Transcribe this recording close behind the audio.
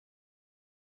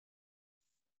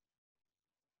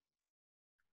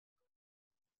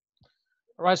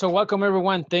All right, so welcome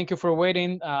everyone. Thank you for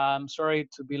waiting. I'm sorry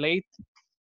to be late.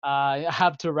 I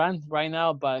have to run right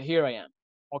now, but here I am.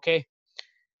 Okay,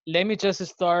 let me just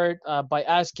start by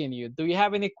asking you, do you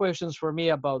have any questions for me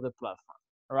about the platform?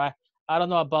 All right, I don't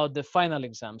know about the final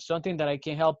exam, something that I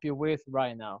can help you with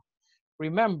right now.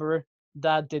 Remember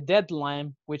that the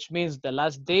deadline, which means the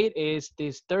last date, is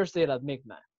this Thursday at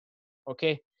midnight.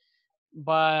 Okay,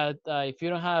 but if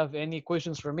you don't have any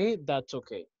questions for me, that's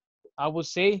okay. I would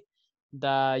say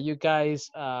that you guys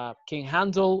can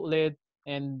handle it,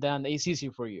 and then it's easy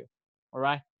for you. All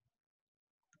right,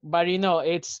 but you know,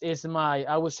 it's my,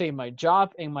 I would say, my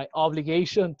job and my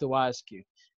obligation to ask you,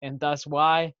 and that's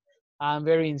why I'm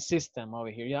very insistent over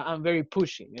here. Yeah, I'm very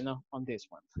pushing, you know, on this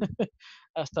one.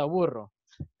 Hasta burro.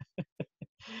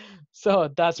 So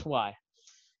that's why,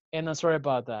 and I'm sorry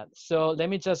about that. So let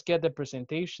me just get the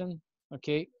presentation.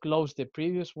 Okay, close the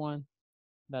previous one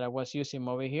that I was using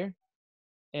over here,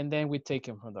 and then we take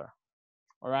it from there.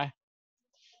 All right.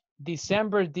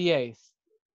 December the 8th.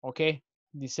 Okay,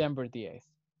 December the 8th.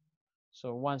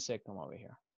 So 1 second over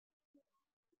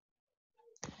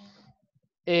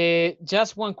here.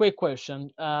 Just one quick question.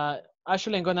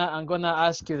 Actually, I'm gonna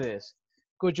ask you this.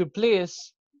 Could you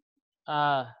please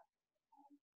uh,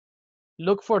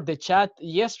 look for the chat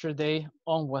yesterday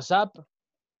on WhatsApp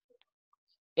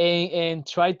and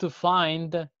try to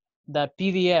find the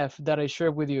PDF that I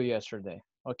shared with you yesterday?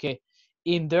 Okay,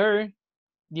 in there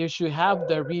you should have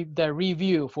the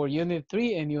review for Unit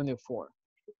 3 and Unit 4.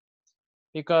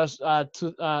 Because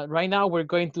right now we're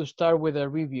going to start with a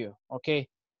review, okay?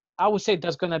 I would say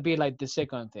that's gonna be like the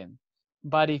second thing.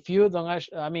 But if you don't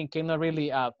actually, I mean, cannot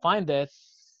really find it,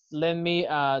 let me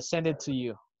send it to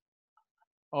you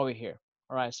over here.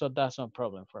 All right, so that's no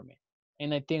problem for me.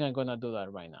 And I think I'm gonna do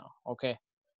that right now, okay?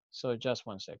 So just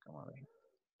 1 second over here.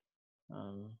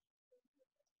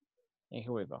 And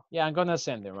here we go. Yeah, I'm gonna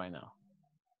send it right now.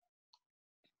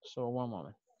 So one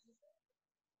moment.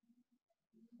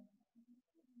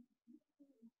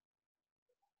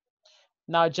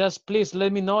 Now, just please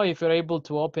let me know if you're able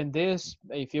to open this,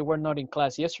 if you were not in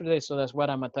class yesterday, so that's what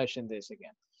I'm attaching this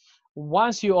again.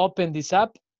 Once you open this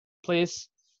up, please,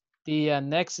 the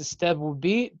next step will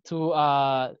be to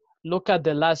look at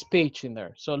the last page in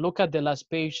there. So look at the last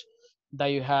page that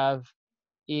you have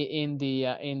in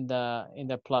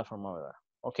the platform over there,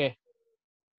 okay?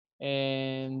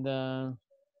 And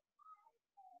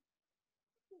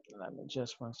let me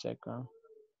just 1 second.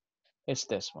 It's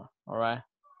this one, all right?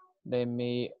 Let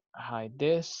me hide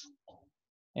this,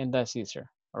 and that's easier,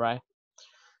 all right?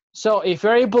 So if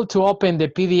you're able to open the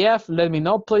PDF, let me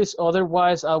know, please.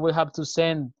 Otherwise, I will have to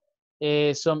send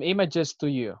some images to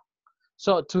you.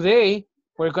 So today,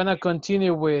 we're gonna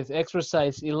continue with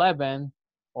exercise 11,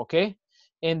 okay?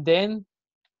 And then,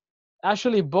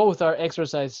 actually both are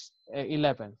exercise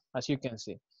 11, as you can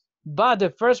see. But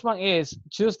the first one is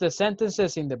choose the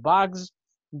sentences in the box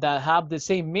that have the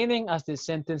same meaning as the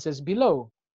sentences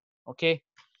below, okay?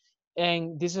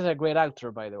 And this is a great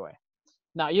actor, by the way.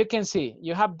 Now you can see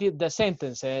you have the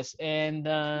sentences, and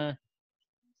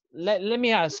let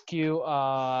me ask you,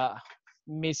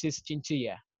 Mrs.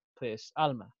 Chinchilla, please,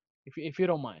 Alma, if you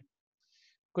don't mind,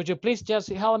 could you please just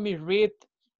help me read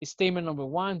statement number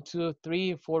 1, 2,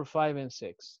 3, 4, 5, and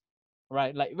 6,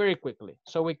 right? Like very quickly,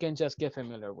 so we can just get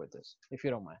familiar with this, if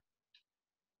you don't mind.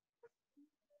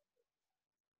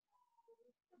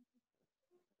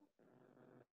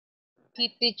 He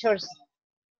teaches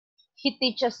he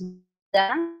teaches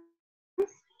dance.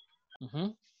 Mm-hmm.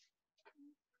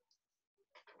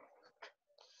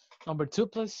 Number 2,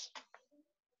 please.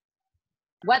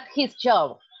 What his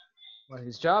job? What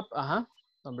his job? Uh-huh.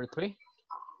 Number 3.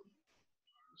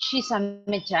 She's a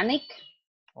mechanic.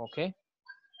 Okay.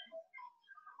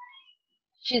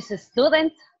 She's a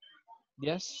student.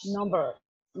 Yes. Number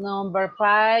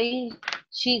 5.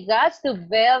 She goes to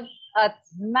bed at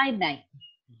midnight.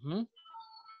 Mm-hmm.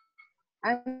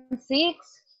 And 6.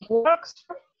 He works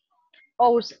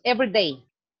hours every day.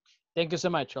 Thank you so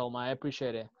much, Alma. I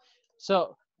appreciate it.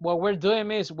 So what we're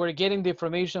doing is we're getting the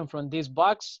information from this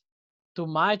box to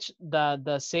match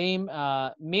the same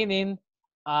meaning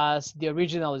as the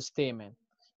original statement.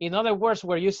 In other words,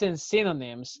 we're using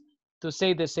synonyms to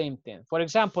say the same thing. For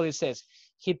example, it says,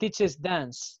 he teaches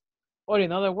dance. Or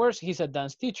in other words, he's a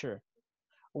dance teacher.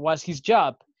 What's his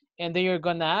job? And then you're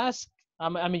gonna ask,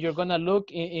 I mean, you're gonna look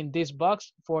in this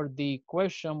box for the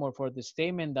question or for the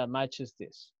statement that matches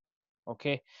this,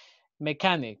 okay?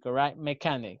 Mechanic, all right?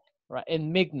 Mechanic, right?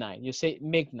 And midnight, you say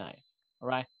midnight, all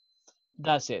right?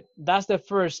 That's it. That's the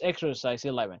first exercise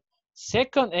 11.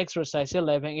 Second exercise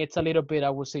 11, it's a little bit, I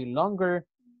would say, longer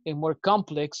and more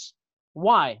complex.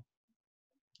 Why?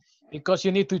 because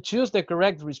you need to choose the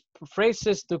correct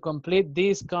phrases to complete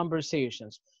these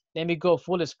conversations. Let me go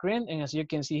full screen, and as you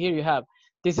can see here, you have,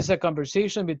 this is a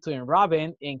conversation between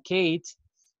Robin and Kate.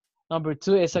 Number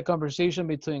 2 is a conversation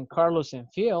between Carlos and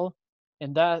Phil,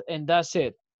 and that's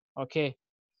it, okay?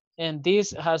 And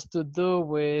this has to do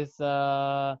with,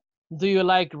 do you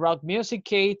like rock music,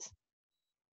 Kate?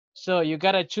 So you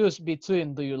gotta choose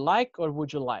between do you like or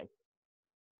would you like?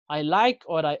 I like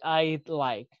or I'd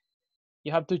like.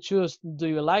 You have to choose do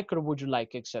you like or would you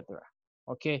like, etc.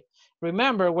 Okay.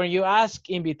 Remember, when you ask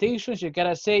invitations, you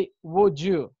gotta say would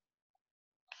you.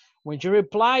 When you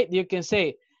reply, you can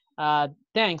say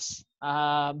thanks,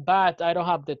 but I don't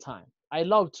have the time. I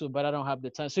love to, but I don't have the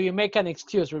time. So you make an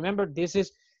excuse. Remember, this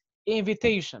is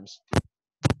invitations.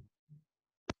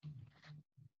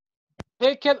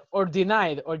 Take it or deny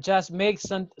it, or just make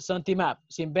something up.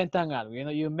 Se inventan algo. You know,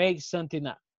 you make something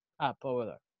up over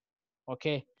there.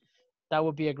 Okay. That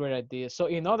would be a great idea. So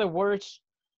in other words,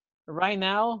 right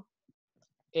now,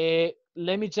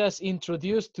 let me just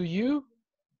introduce to you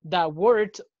the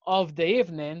word of the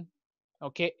evening,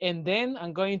 okay? And then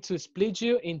I'm going to split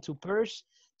you into pairs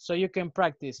so you can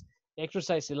practice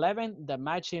exercise 11, the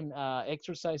matching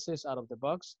exercises out of the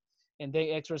box, and then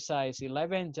exercise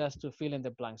 11 just to fill in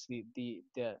the blanks,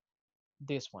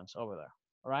 these ones over there,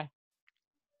 all right?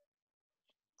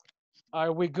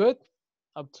 Are we good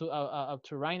up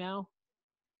to right now?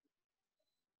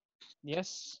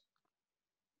 Yes?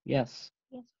 Yes.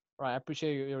 Yes. Right, I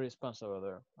appreciate your response over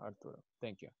there, Arturo.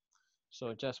 Thank you.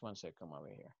 So just one second over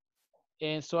here.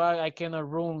 And so I cannot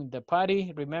ruin the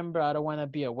party. Remember, I don't want to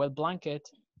be a wet blanket.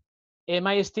 Am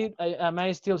I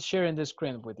still sharing the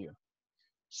screen with you?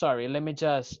 Sorry, let me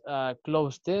just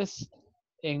close this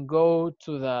and go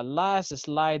to the last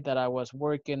slide that I was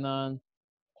working on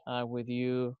with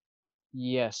you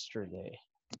yesterday.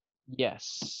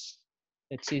 Yes.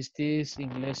 Let's see, is this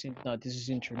English? No, this is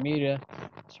intermediate.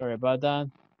 Sorry about that.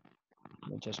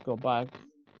 Let me just go back.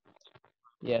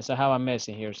 Yes, I have a mess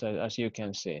in here, so as you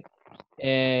can see.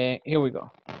 Here we go.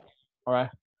 All right.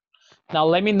 Now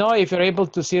let me know if you're able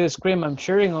to see the screen I'm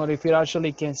sharing, or if you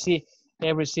actually can see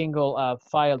every single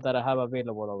file that I have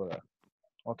available over there.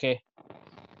 Okay.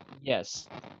 Yes,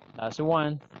 that's the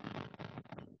one.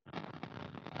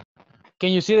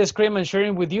 Can you see the screen I'm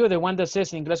sharing with you? The one that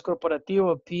says Inglés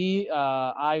Corporativo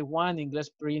I1, Inglés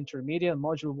Pre-Intermediate,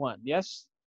 Module 1. Yes?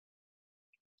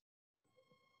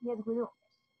 Yes, we do.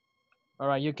 All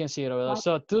right, you can see it over there.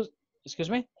 So,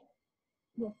 excuse me?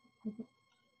 Yes.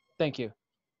 Thank you.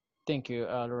 Thank you,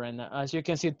 Lorena. As you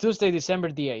can see, Tuesday,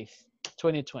 December the 8th,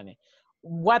 2020.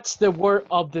 What's the word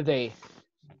of the day?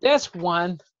 This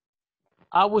one,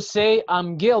 I would say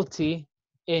I'm guilty,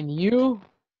 and you,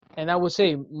 and I would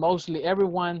say mostly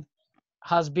everyone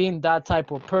has been that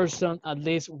type of person at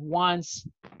least once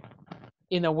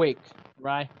in a week,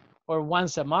 right? Or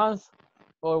once a month,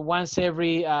 or once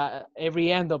every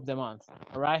end of the month,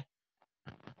 all right?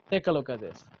 Take a look at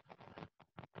this.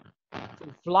 To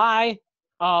fly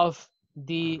off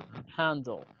the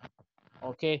handle,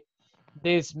 okay?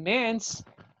 This means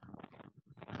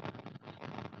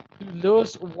to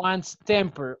lose one's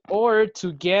temper or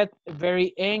to get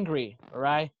very angry,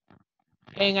 right?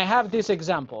 And I have this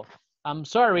example. I'm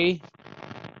sorry,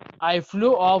 I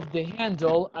flew off the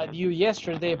handle at you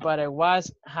yesterday, but I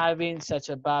was having such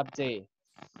a bad day.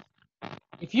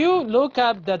 If you look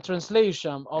up the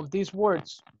translation of these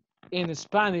words in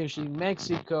Spanish, in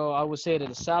Mexico, I would say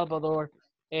El Salvador,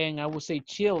 and I would say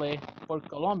Chile or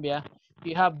Colombia,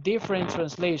 you have different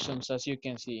translations as you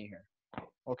can see here,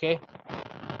 okay?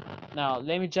 Now,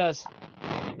 let me just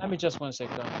 1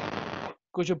 second.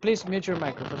 Could you please mute your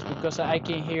microphones because I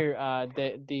can hear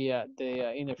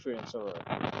the interference over there.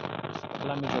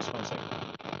 Let me just 1 second.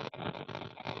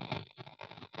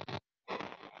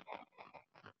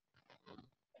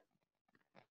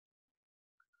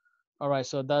 All right,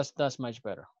 so that's much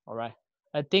better. All right,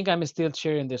 I think I'm still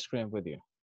sharing the screen with you.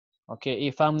 Okay,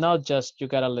 if I'm not, just you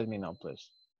gotta let me know, please.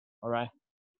 All right.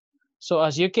 So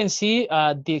as you can see,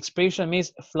 the expression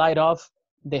means fly off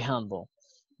the handle,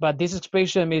 but this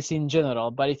expression is in general.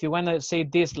 But if you want to say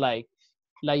this like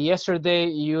yesterday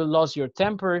you lost your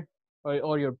temper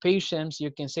or your patience,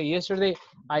 you can say yesterday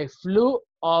I flew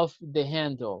off the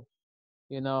handle,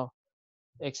 you know,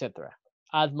 etc.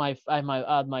 At my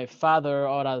father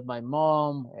or at my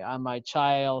mom, at my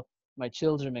child, my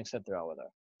children, etc. Over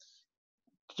there.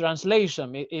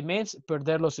 Translation, it means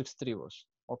perder los estribos,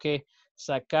 okay?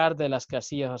 Sacar de las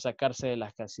casillas o sacarse de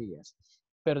las casillas.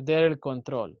 Perder el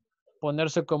control,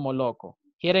 ponerse como loco.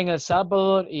 Here in El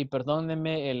Salvador, y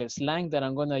perdónenme el slang that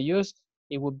I'm going to use,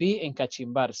 it would be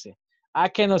encachimbarse. I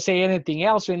cannot say anything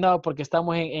else right now porque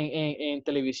estamos en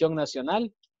televisión nacional.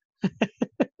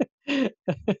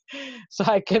 So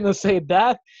I cannot say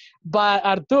that. But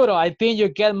Arturo, I think you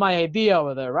get my idea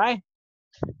over there, right?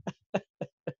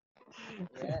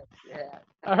 Yes, yeah.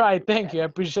 All right, thank you. I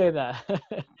appreciate that.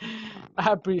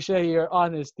 I appreciate your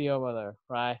honesty over there,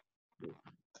 right?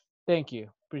 Thank you.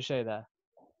 Appreciate that.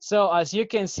 So as you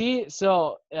can see,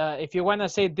 so if you want to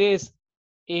say this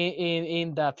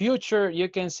in the future, you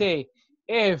can say,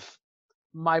 if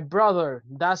my brother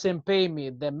doesn't pay me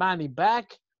the money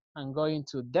back, I'm going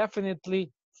to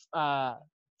definitely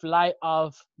fly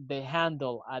off the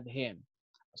handle at him.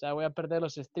 O sea, voy a perder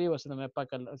los estribos si no me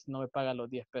paga los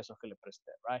 10 pesos que le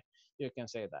presté, right? You can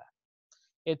say that.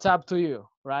 It's up to you,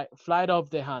 right? Flight off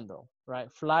the handle, right?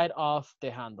 Flight off the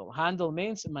handle. Handle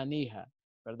means manija,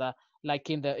 ¿verdad? Like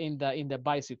in the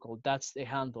bicycle, that's the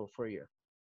handle for you,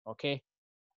 okay?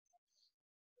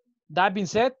 That being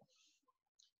said,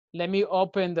 let me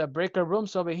open the breakout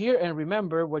rooms over here, and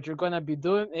remember what you're gonna be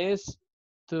doing is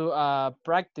to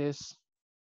practice,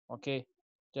 okay?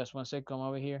 Just one second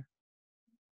over here.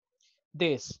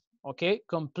 This, okay?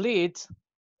 Complete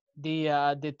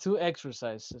the two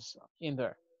exercises in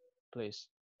there, please.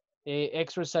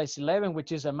 Exercise 11,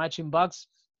 which is a matching box,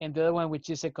 and the other one, which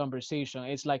is a conversation.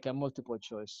 It's like a multiple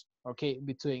choice, okay,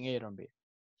 between A and B.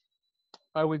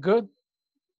 Are we good?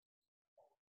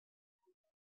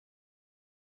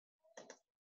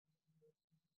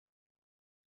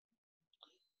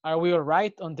 Are we all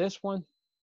right on this one?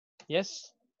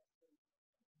 Yes?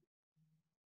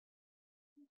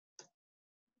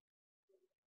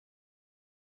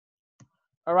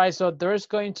 All right, so there's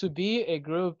going to be a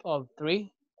group of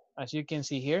 3, as you can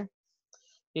see here.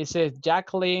 It says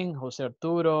Jacqueline, Jose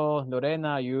Arturo,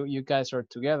 Lorena, you guys are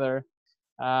together.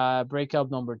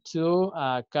 Breakout number 2,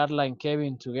 Carla and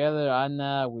Kevin together,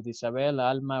 Anna with Isabel,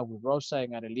 Alma with Rosa,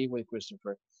 and Arely with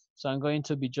Christopher. So I'm going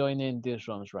to be joining these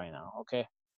rooms right now, okay?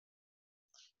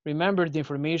 Remember, the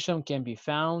information can be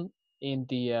found in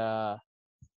the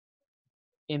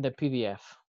PDF,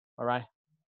 all right?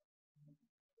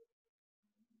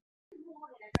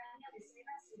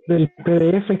 Del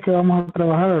PDF que vamos a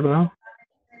trabajar, ¿verdad?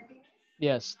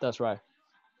 Yes, that's right.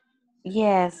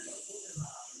 Yes.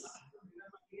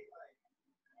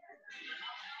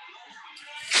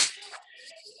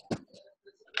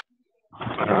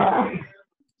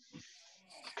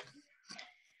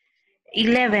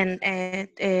 11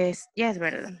 is yes,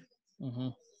 ¿verdad?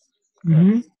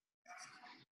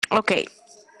 Okay.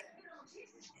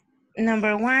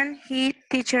 Number 1, he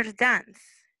teaches dance.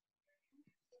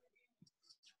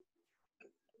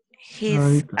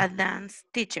 He's a dance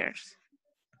teacher.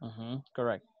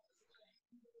 Correct.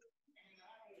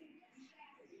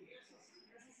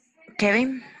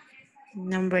 Kevin,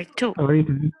 number 2.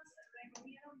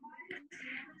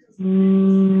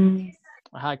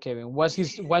 Hi, Kevin. What's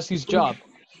his job?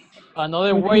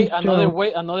 Another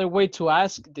way to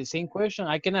ask the same question.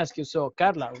 I can ask you. So,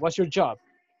 Carla, what's your job?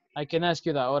 I can ask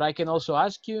you that, or I can also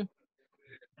ask you.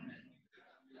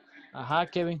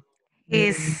 Kevin.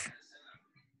 Is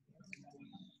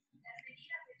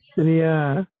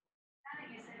Sería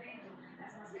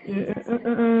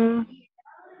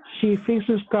she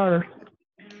fixes cars.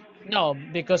 No,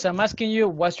 because I'm asking you,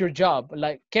 what's your job?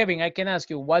 Like, Kevin, I can ask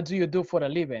you, what do you do for a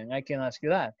living? I can ask you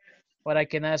that. But I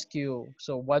can ask you,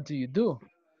 so what do you do?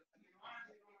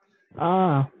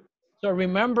 So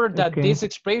remember that this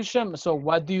expression, so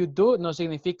what do you do, no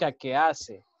significa que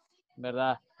hace,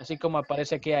 ¿verdad? Así como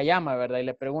aparece que ella llama, ¿verdad? Y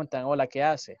le preguntan, hola, ¿qué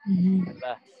hace?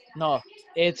 ¿Verdad? No,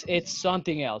 it's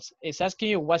something else. It's asking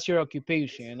you, what's your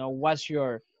occupation? You know, what's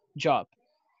your job?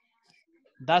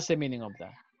 That's the meaning of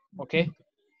that, okay?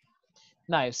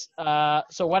 Nice.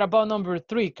 So what about number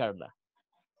 3, Carla?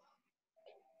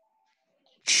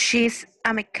 she's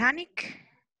a mechanic.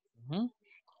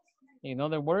 In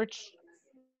other words?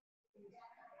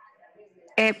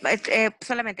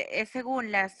 Solamente es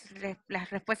según las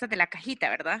respuestas de la cajita,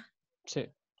 ¿verdad? Sí,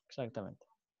 exactamente.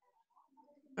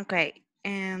 Okay.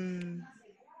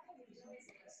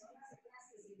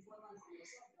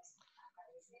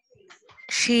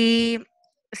 She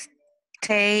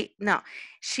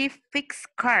fixes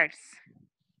cars.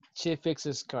 She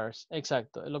fixes cars.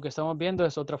 Exacto. Lo que estamos viendo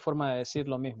es otra forma de decir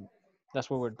lo mismo. That's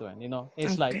what we're doing, you know.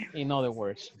 It's like, in other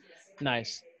words.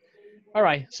 Nice. All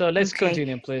right, so let's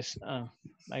continue, please.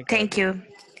 Thank you.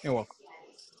 You're welcome.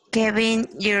 Kevin,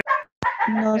 you're...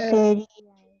 No sería.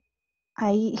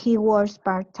 He works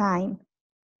part-time.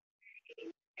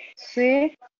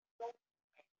 Sí.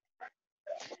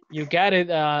 You got it,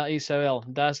 Isabel.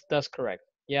 That's correct.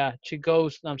 Yeah,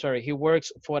 he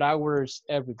works 4 hours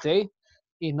every day.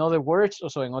 in other words, o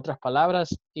sea, en otras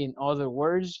palabras, in other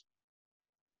words,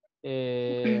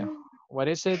 what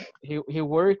is it? He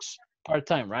works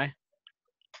part-time, right?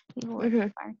 He works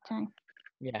Mhm. part-time.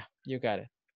 Yeah, you got it.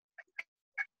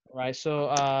 Right. So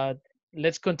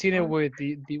let's continue with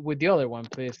the other one,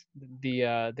 please.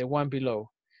 The one below.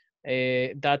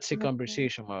 That's a Okay.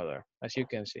 conversation mother, as you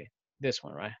can see. This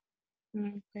one, right?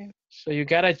 Okay. So you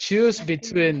gotta choose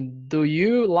between do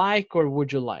you like or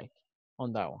would you like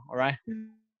on that one, all right?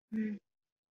 Mhm.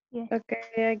 Yes.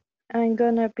 Okay, I'm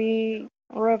gonna be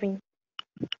Robin.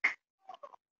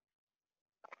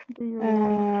 Do you like?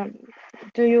 Um,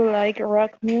 do you like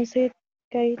rock music,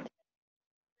 Kate?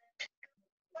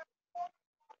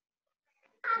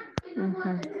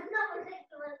 Mhm.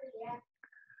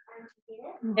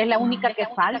 Es la Okay. única que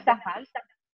falta.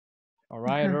 All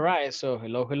right, all right. So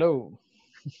hello, hello.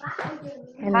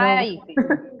 Hello. Hi.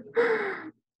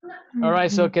 All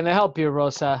right, so Mhm. can I help you,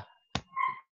 Rosa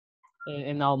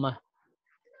and Alma,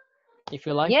 if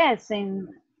you like? Yes, in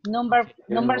Okay.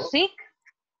 number 6.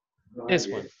 This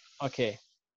one. Okay.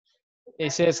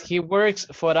 It says he works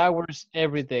 4 hours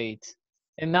every day.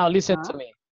 And now listen to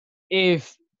me.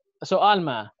 If so,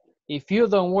 Alma, if you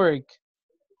don't work,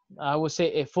 I would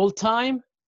say a full time.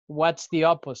 What's the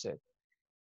opposite?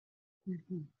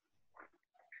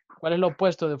 ¿Cuál es lo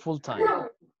opuesto de full time?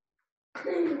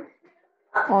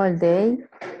 All day.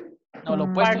 No, lo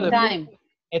opuesto de full. Part-time.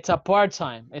 It's a part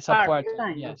time. It's a part time.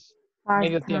 Part-time. Yes.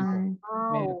 Medio tiempo. Part-time.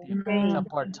 Medio Oh, tiempo. It's a okay.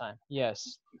 part time.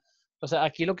 Yes. O sea,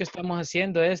 aquí lo que estamos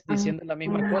haciendo es diciendo la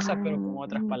misma cosa, pero con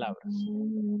otras palabras.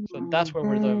 So that's what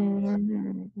we're doing.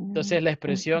 Entonces la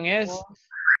expresión es,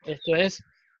 esto es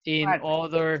in Part.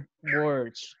 other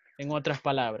words. En otras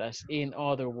palabras, in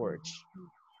other words.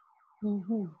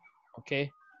 Ujú.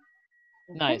 Okay.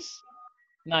 Nice.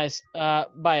 Nice.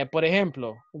 Vaya, por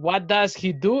ejemplo, what does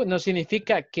he do no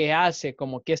significa que hace,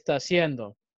 como que está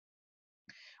haciendo.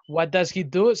 What does he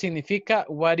do significa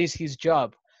what is his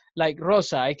job. Like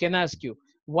Rosa, I can ask you,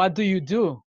 what do you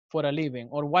do for a living?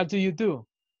 Or what do you do?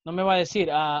 No me va a decir,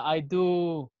 I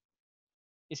do,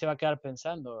 y se va a quedar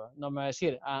pensando. No me va a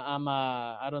decir,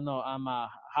 I don't know, I'm a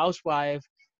housewife,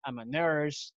 I'm a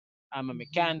nurse, I'm a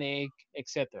mechanic,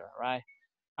 etc. Right?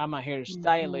 I'm a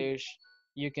hairstylist.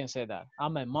 You can say that.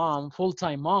 I'm a mom,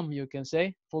 full-time mom, you can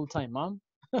say, full-time mom.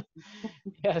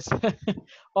 Yes,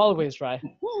 always, right?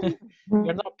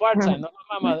 You're not part-time, no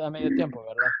mamá a medio tiempo,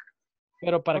 ¿verdad?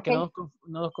 Pero para que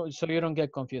Okay. so you don't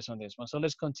get confused on this one. So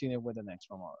let's continue with the next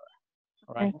one. All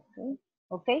right.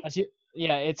 Okay. As you,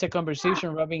 yeah, it's a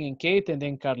conversation, Robin and Kate, and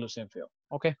then Carlos and Phil.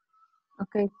 Okay.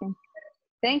 Okay, thank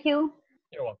Thank you.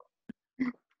 You're welcome.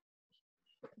 you.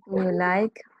 Do you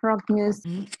like rock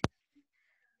music?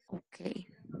 Okay.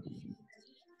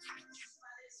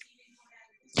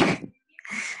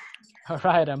 All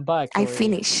right, I'm back. I How are you?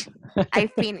 finish. I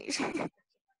finish.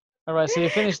 All right, so you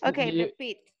finished. Okay,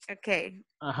 repeat. Okay.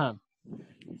 Uh-huh.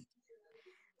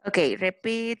 Okay,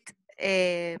 repeat.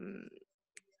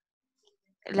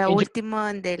 La Can you,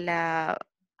 última de la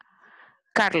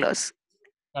Carlos.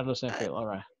 Carlos and Phil, all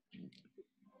right.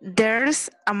 There's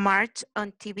a march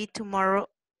on TV tomorrow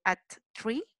at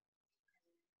 3.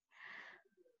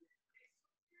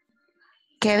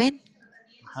 Kevin?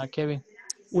 Kevin.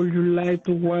 Would you like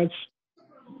to watch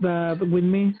that with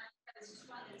me?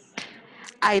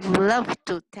 I'd love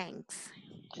to, thanks.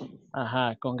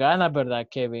 Ajá, con ganas, ¿verdad,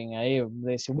 Kevin? Ahí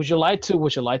dice, would you like to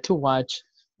watch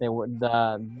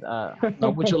no,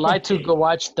 would you like to go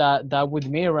watch that with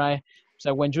me, right?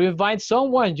 So when you invite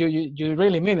someone, you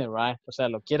really mean it, right? O sea,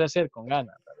 lo quiere hacer con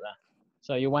ganas, ¿verdad?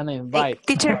 So you want to invite.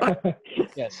 Teacher,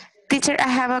 Yes. teacher, I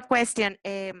have a question.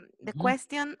 The Mhm.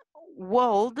 question,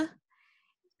 would,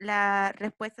 la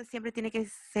respuesta siempre tiene que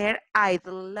ser I'd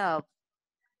love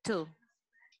to.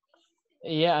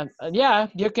 Yeah,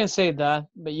 you can say that,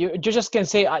 but you just can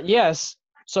say yes.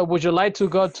 So would you like to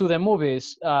go to the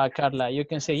movies, Carla? You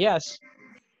can say yes.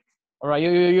 All right,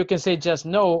 you can say just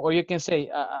no, or you can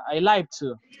say I like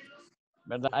to,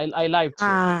 ¿verdad? I like to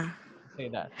Ah, say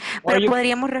that. Or pero you,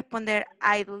 podríamos responder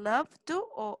I'd love to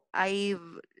o I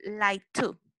like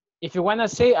to. if you want to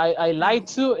say I like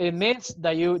to, it means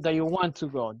that you want to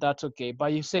go. That's okay.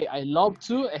 But you say I love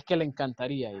to, es que le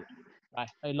encantaría ir. Right?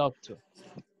 I love to.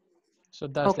 So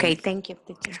that's the Okay, difference. thank you,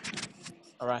 teacher.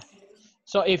 All right.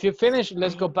 So if you finish,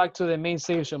 let's go back to the main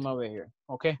section over here.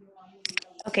 Okay.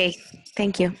 Okay,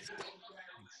 thank you.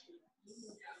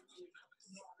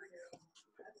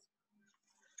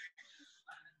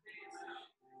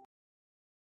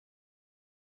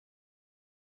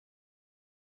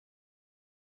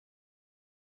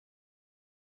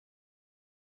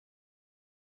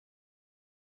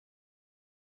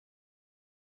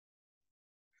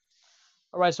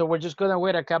 All right, so we're just gonna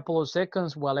wait a couple of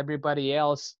seconds while everybody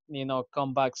else,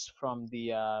 come back from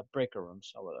the breaker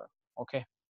rooms over there. Okay.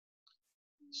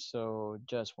 So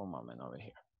just one moment over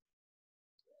here.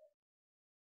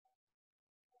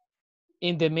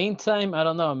 In the meantime, I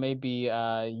don't know, maybe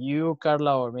you,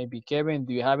 Carla, or maybe Kevin,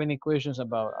 do you have any questions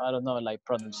about, I don't know, like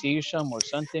pronunciation or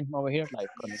something over here, like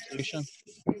pronunciation?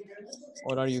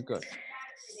 Or are you good?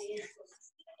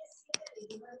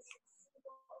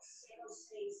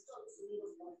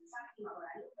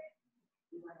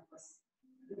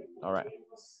 All right.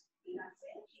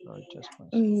 So just one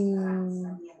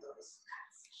second.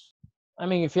 I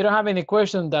mean, if you don't have any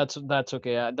questions, that's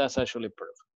okay. That's actually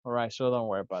perfect. All right, so don't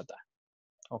worry about that.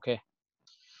 Okay.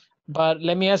 But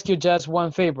let me ask you just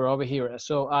one favor over here.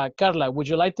 So, Carla, would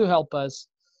you like to help us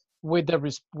with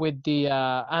the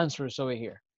answers over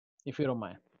here, if you don't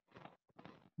mind?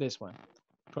 This one,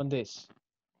 from this.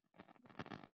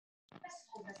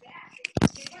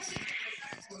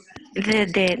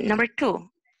 The number 2.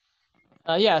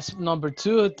 Yes, number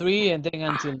 2, 3, and then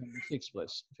until number 6,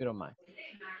 please, if you don't mind.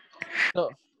 So,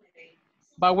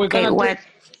 but we're Okay, gonna do what? it.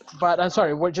 But I'm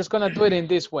sorry, we're just gonna do it in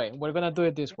this way. We're gonna do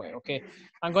it this way, okay?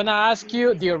 I'm gonna ask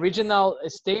you the original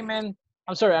statement.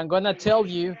 I'm sorry, I'm gonna tell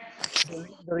you the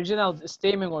original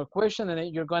statement or question, and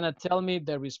then you're gonna tell me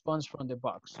the response from the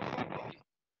box.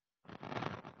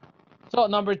 So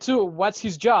number 2, what's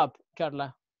his job,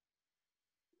 Carla?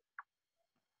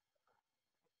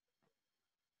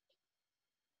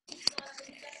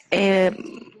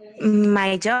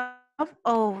 My job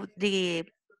of the Here,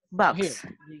 box.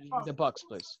 the box,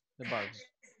 please. The box.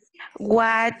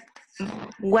 What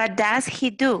what does he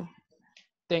do?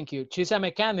 Thank you. She's a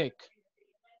mechanic.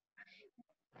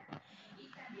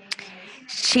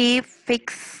 She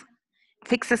fixes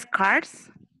cars.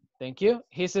 Thank you.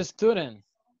 He's a student.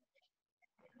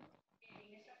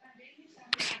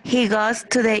 He goes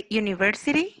to the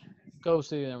university. Goes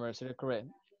to university, correct.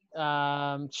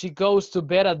 She goes to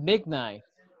bed at midnight.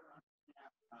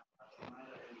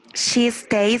 She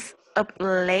stays up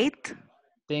late.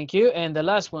 Thank you. And the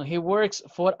last one, he works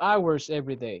 4 hours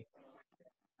every day.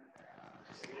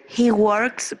 He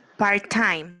works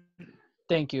part-time.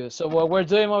 Thank you. So what we're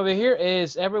doing over here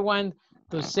is everyone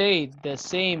to say the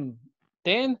same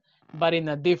thing, but in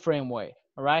a different way,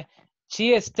 all right?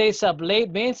 She stays up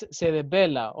late means se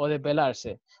desvela o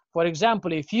desvelarse. For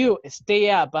example, if you stay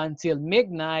up until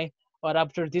midnight or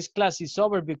after this class is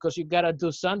over because you gotta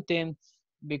do something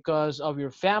because of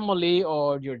your family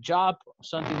or your job,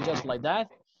 something just like that,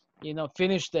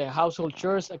 finish the household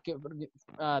chores,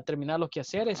 terminar los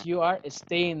quehaceres, you are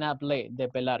staying up late,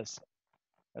 desvelarse,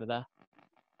 ¿verdad?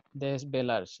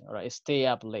 Desvelarse, all right, stay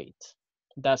up late.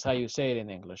 That's how you say it in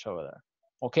English over there,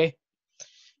 okay?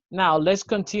 Now, let's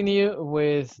continue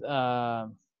with the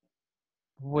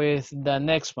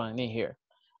next one in here.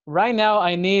 Right now,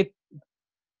 I need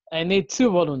 2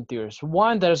 volunteers.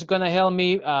 One that's gonna help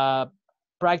me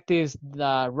practice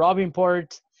the Robin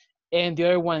part, and the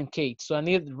other one, Kate. So I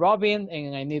need Robin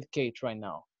and I need Kate right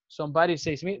now. Somebody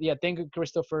says me. Yeah, thank you,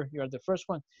 Christopher. You're the first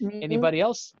one. Me, Anybody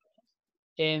else?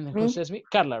 And who me. says me?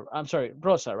 Carla, I'm sorry,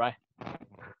 Rosa, right?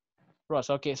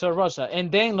 Rosa, okay, so Rosa.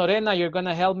 And then Lorena, you're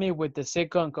gonna help me with the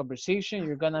second conversation.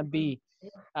 You're gonna be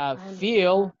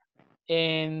Phil,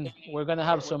 and we're gonna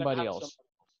have somebody else.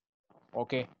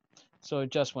 Okay, so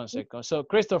just one second. So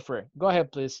Christopher, go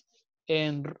ahead, please.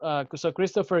 And so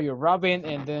Christopher, you're Robin,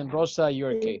 and then Rosa,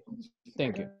 you're Kate.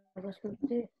 Thank you.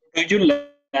 Do you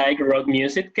like rock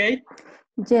music, Kate?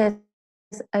 Yes,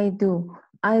 I do.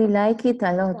 I like it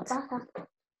a lot.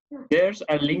 There's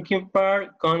a Linkin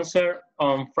Park concert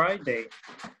on Friday.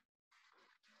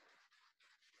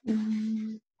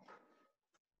 Mm.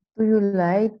 Do you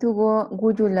like to go?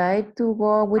 Would you like to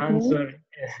go with I'm me? sorry.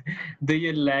 Do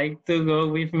you like to go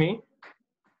with me?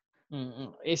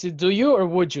 Is it do you or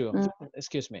would you? Mm.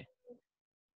 Excuse me.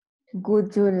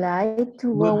 Would you like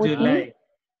to go Would with you me? like?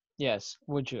 Yes,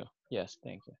 would you? Yes,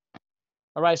 thank you.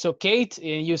 All right, so Kate,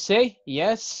 you say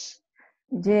yes?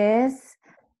 Yes,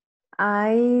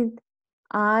 I'd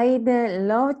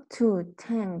love to.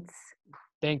 Thanks.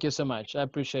 Thank you so much. I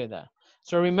appreciate that.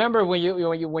 So remember, when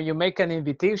you make an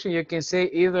invitation, you can say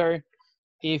either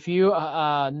if you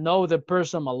know the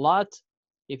person a lot,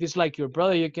 if it's like your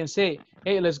brother, you can say,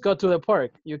 "Hey, let's go to the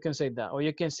park." You can say that, or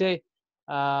you can say,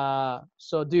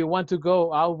 "So do you want to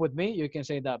go out with me?" You can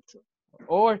say that too.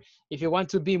 Or if you want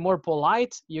to be more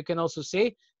polite, you can also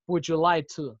say, "Would you like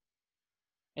to?"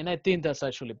 And I think that's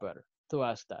actually better to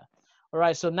ask that. All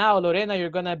right. So now, Lorena, you're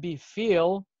gonna be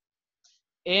Phil.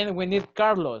 And we need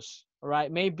Carlos, all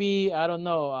right? Maybe, I don't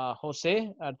know,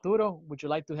 Jose, Arturo, would you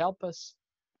like to help us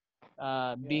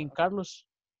being Carlos?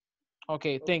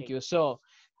 Okay, thank you. So,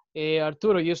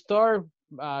 Arturo, you start,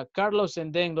 Carlos,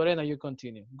 and then Lorena, you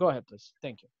continue. Go ahead, please.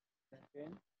 Thank you. Okay.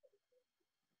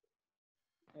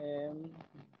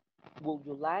 Would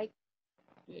you like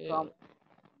to come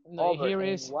No, over here and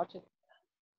is, watch it?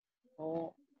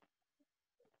 Oh,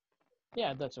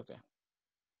 yeah, that's okay.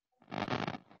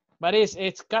 But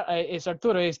it's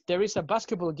Arturo. There is a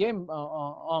basketball game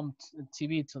on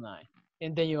TV tonight,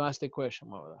 and then you ask the question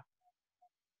over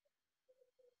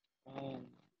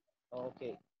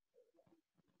okay.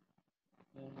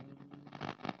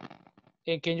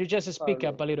 And can you just speak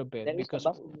up Carlos, a little bit there is a because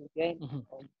basketball game Mhm.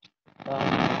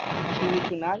 TV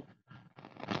tonight.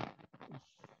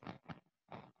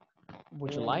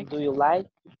 Would you like? Do you like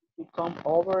to come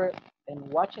over and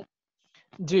watch it?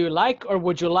 Do you like or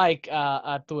would you like,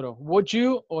 Arturo? Would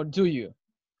you or do you?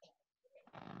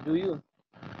 Do you?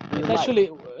 Do you It's like? actually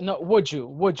no. Would you?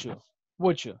 Would you?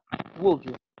 Would you? Would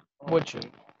you? Would you?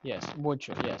 Okay. Yes. Would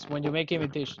you? Yes. When you Would make you?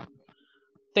 invitation.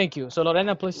 Thank you. So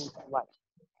Lorena, Would please. you like?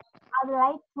 I'd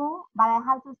like to, but I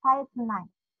have to study tonight.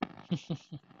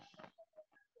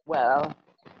 Well,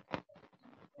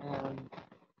 um,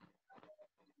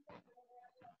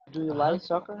 do you like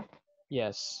soccer?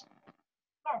 Yes.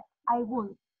 Yes, I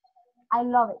would. I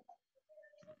love it.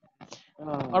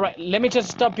 All right. Let me just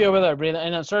stop you over there, Brenda,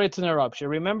 and I'm sorry to interrupt you.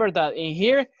 Remember that in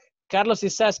here, Carlos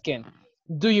is asking,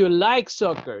 do you like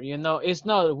soccer? You know, it's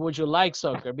not would you like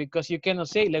soccer because you cannot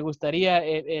say le gustaría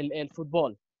el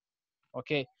fútbol.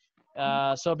 Okay.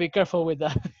 So be careful with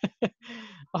that.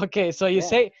 Okay, so you Yeah.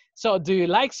 say, so do you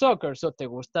like soccer? So te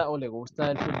gusta o le gusta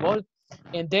el fútbol?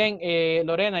 And then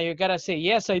Lorena, you gotta say,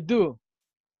 yes, I do.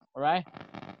 All right?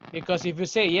 Because if you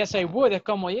say, yes, I would, es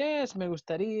como, yes, me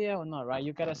gustaría or not, right?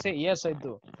 You gotta say, yes, I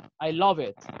do. I love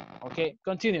it. Okay,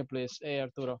 continue, please,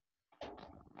 Arturo.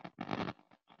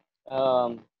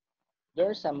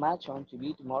 There's a match on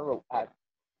TV tomorrow at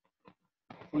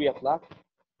 3 o'clock.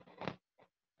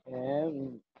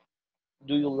 Do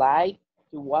you like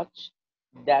to watch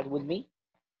that with me?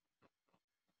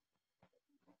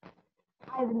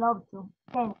 I'd love to.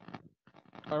 Thanks.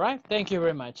 All right, thank you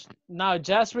very much. Now,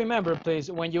 just remember, please,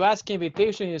 when you ask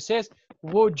invitation, you says,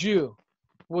 would you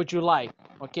like?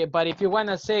 Okay, but if you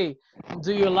wanna say,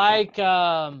 do you like,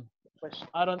 I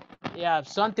don't, yeah,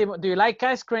 something, do you like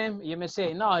ice cream? You may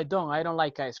say, no, I don't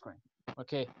like ice cream.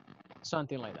 Okay,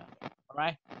 something like that, all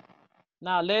right?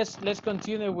 Now, let's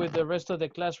continue with the rest of the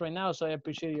class right now, so I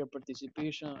appreciate your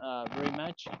participation very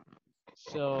much.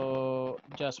 So,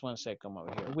 just one second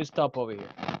over here. We stop over here.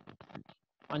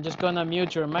 I'm just gonna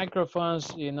mute your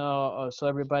microphones, you know, so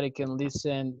everybody can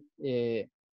listen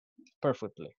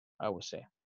perfectly, I would say.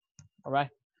 All right.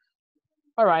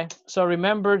 All right. So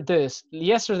remember this.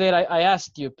 Yesterday I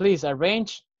asked you, please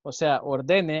arrange, o sea,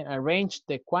 arrange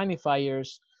the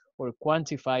quantifiers or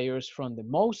quantifiers from the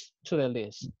most to the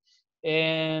least.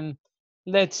 And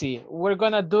let's see, we're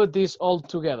gonna do this all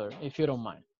together, if you don't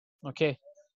mind. Okay.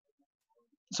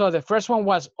 So the first one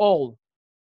was all,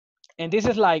 and this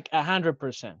is like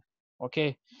 100%.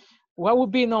 Okay. What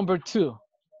would be number two?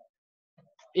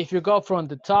 If you go from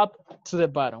the top to the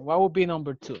bottom, what would be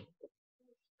number two?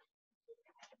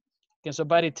 Can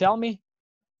somebody tell me?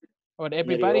 Or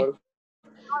everybody?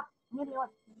 Nearly all.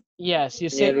 Yes, you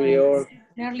say Nearly all.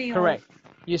 correct.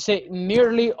 You say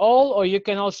nearly all, or you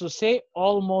can also say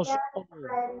almost all.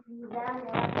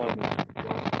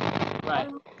 Right.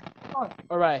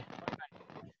 All right.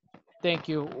 Thank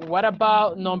you. What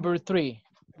about number three?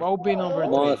 What would be number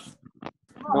three?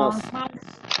 Most.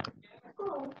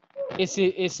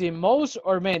 Is it most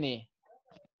or many?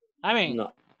 I mean,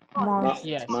 Most.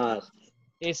 yes,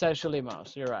 it's actually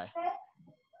most. You're right.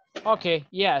 Okay,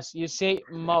 yes, you say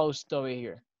most over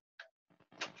here.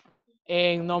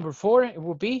 And number four, it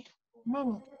would be?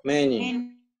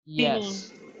 Many.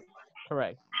 Yes,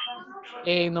 correct.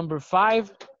 And number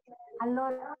five? A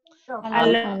lot of. A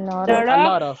lot A of.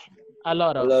 lot of. A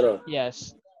lot of.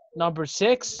 Yes. Number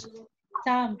six?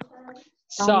 Some.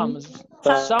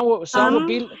 Some.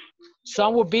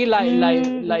 Some would be like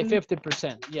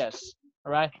 50%. Yes.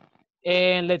 All right.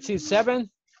 And let's see, seven?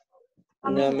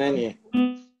 Not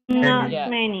Yeah.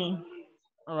 many.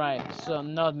 All right. So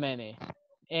not many.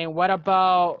 And what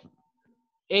about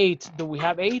eight? Do we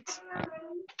have eight?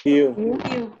 Few.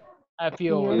 A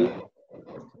few over there.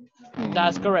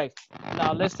 That's correct.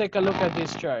 Now let's take a look at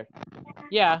this chart.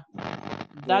 Yeah,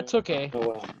 that's okay.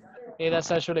 Okay,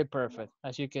 that's actually perfect,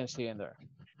 as you can see in there.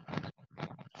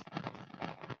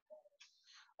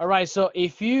 All right, so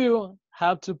if you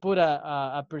have to put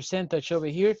a percentage over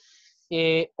here,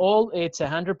 all it's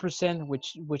 100%,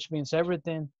 which means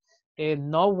everything.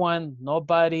 No one,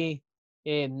 nobody,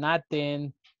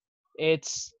 nothing.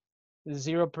 It's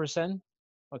 0%,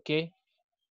 okay?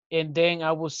 And then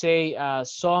I would say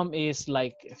some is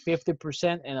like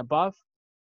 50% and above,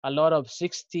 a lot of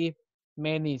 60,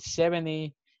 many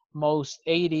 70, most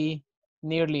 80,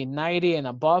 nearly 90 and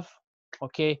above,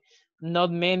 okay?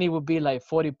 Not many would be like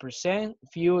 40%,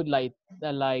 few like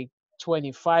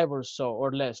 25 or so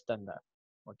or less than that,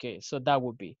 okay? So that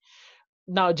would be.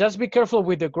 Now, just be careful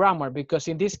with the grammar because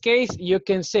in this case, you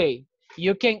can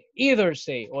either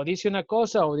say, o dice una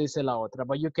cosa o dice la otra,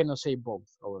 but you cannot say both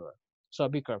over there. So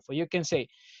be careful. You can say,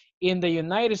 in the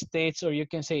United States, or you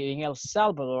can say in El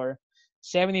Salvador,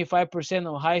 75%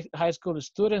 of high school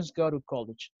students go to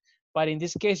college. But in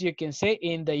this case, you can say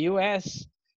in the US,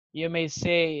 you may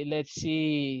say, let's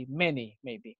see, many,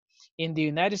 maybe. In the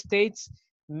United States,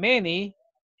 many,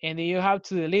 and you have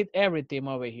to delete everything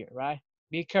over here, right?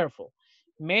 Be careful.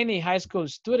 Many high school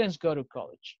students go to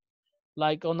college.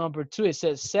 Like on number 2, it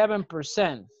says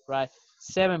 7%, right?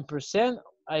 7%,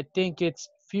 I think it's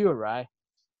few, right?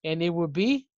 And it would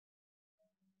be,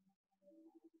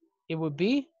 what would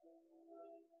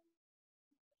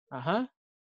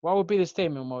be the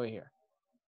statement over here?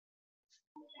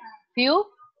 Few?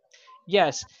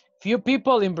 Yes, few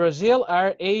people in Brazil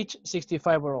are age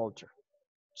 65 or older.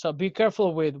 So be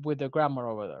careful with the grammar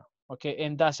over there, okay?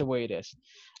 And that's the way it is.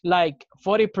 Like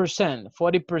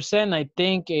 40%, I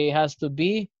think it has to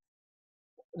be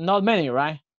not many,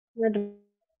 right? Not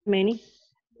many.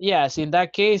 Yes, in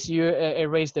that case, you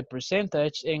erase the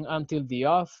percentage and until the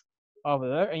off over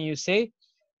there, and you say,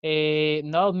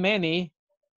 not many,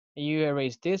 you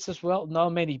erase this as well, not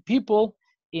many people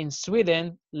in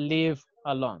Sweden live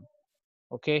alone,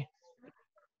 okay?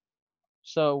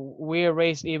 So we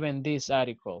erase even this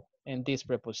article and this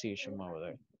preposition over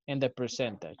there and the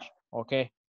percentage, okay?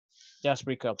 Just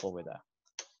be careful with that.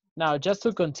 Now, just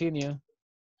to continue,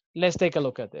 let's take a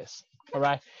look at this, all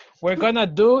right? We're gonna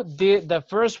do the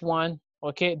first one,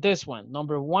 okay? This one,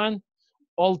 number 1,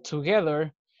 all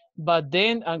together, but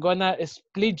then I'm gonna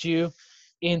split you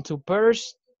into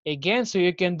pairs again, so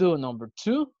you can do number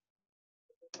 2,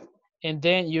 and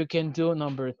then you can do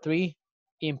number 3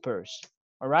 in pairs.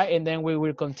 All right, and then we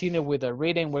will continue with the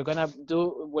reading. We're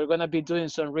gonna be doing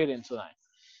some reading tonight.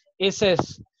 It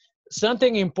says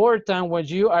something important when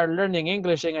you are learning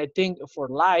English, and I think for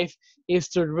life, is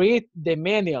to read the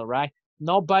manual, right?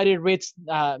 Nobody reads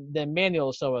the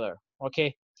manuals over there,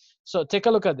 okay? So take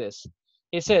a look at this.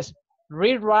 It says,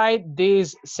 rewrite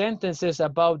these sentences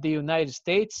about the United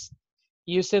States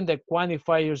using the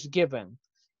quantifiers given.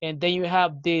 And then you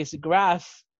have this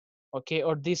graph, okay,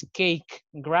 or this cake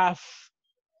graph,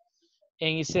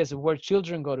 and it says where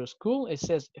children go to school. It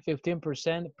says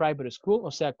 15% private school, o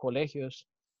sea, colegios,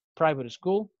 private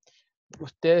school.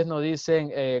 Ustedes no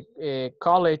dicen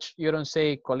college, you don't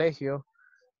say colegio,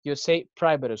 you say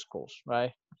private schools,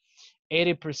 right?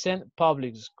 80%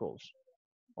 public schools,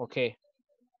 okay.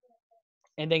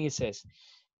 And then it says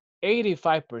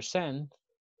 85%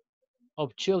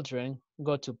 of children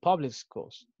go to public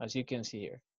schools, as you can see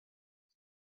here.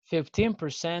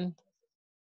 15%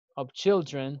 of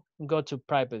children go to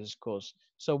private schools.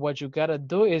 So what you gotta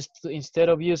do is instead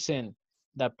of using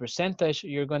that percentage,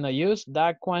 you're gonna use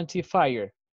that quantifier.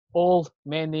 All,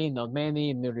 many, not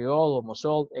many, nearly all, almost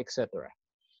all, etc.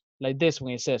 Like this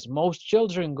one, it says, most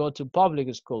children go to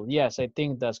public school. Yes, I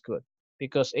think that's good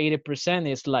because 80%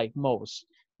 is like most.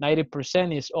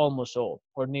 90% is almost all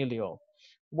or nearly all.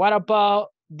 What about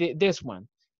this one?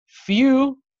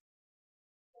 Few,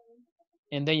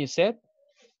 and then you said,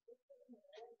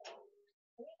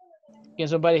 can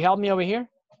somebody help me over here?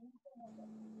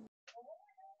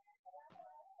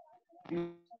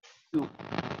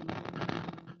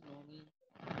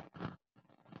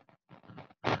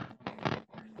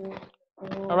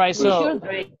 All right, so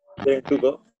To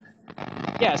go.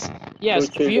 yes,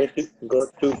 Children go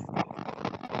to.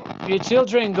 few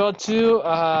children go to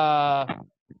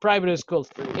private schools,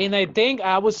 and I think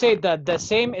I would say that the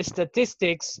same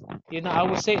statistics, I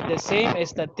would say the same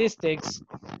statistics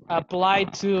apply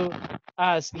to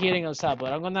us here in El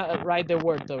Salvador. I'm gonna write the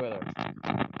word over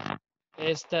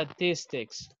there.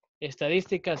 Statistics.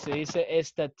 Estadística se dice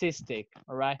statistic,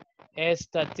 all right?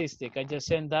 Statistic. I just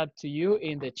sent that to you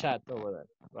in the chat over there,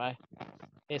 right?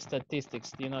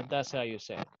 Statistics, that's how you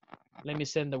say it. Let me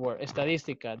send the word.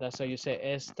 Estadística, that's how you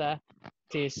say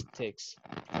statistics.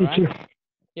 All right?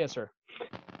 Yes, sir.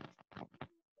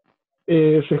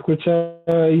 Se escucha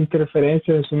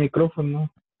interferencia en su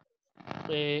micrófono.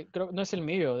 Creo no es el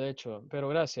mío, de hecho, pero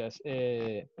gracias.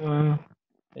 Voy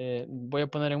a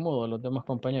poner en mudo a los demás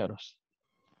compañeros.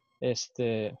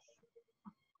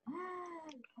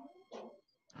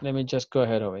 Let me just go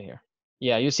ahead over here.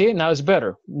 Yeah, you see, now it's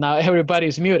better. Now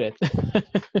everybody's muted.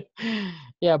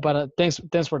 Yeah, but thanks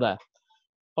for that.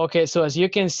 Okay, so as you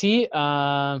can see,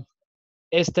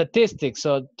 statistics.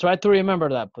 So try to remember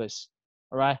that, please.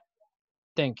 All right.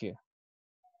 Thank you.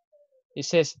 It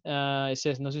says, no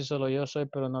sé si solo yo soy,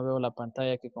 pero no veo la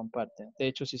pantalla que comparten. De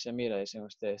hecho, si se mira, dicen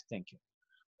ustedes. Thank you.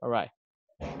 All right.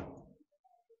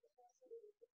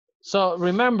 So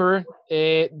remember,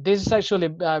 this is actually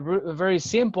very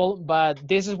simple, but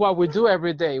this is what we do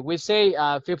every day. We say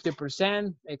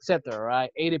 50%, etc.,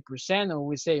 right? 80%, and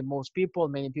we say most people,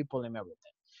 many people, and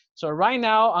everything. So right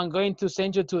now, I'm going to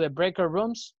send you to the breakout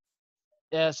rooms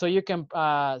so you can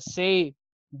say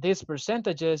these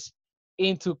percentages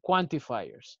into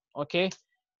quantifiers, okay?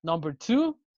 Number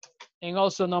 2 and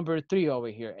also number 3 over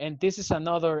here. And this is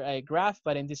another graph,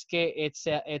 but in this case,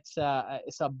 it's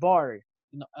a bar,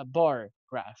 a bar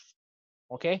graph,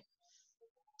 okay?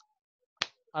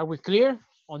 Are we clear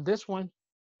on this one?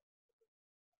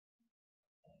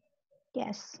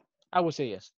 Yes. I would say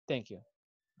yes. Thank you.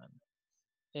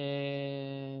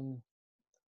 And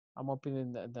I'm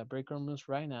opening the breakout rooms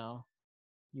right now.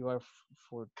 You are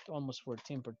for almost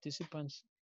 14 participants.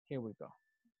 Here we go.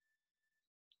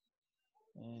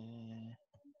 And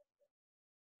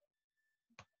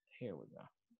here we go.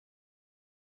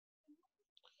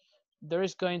 There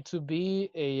is going to be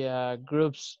a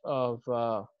group of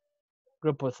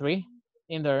 3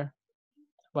 in there,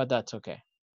 but that's okay.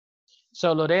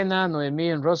 So Lorena, Noemi,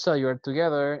 and Rosa, you are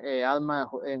together. Alma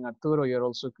and Arturo, you're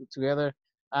also together.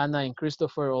 Anna and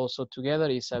Christopher also together.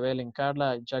 Isabel and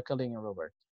Carla, Jacqueline and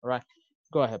Robert. All right,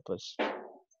 go ahead, please.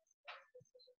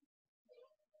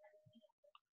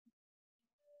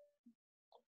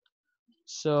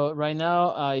 So right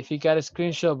now, if you got a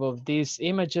screenshot of these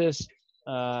images,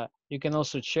 you can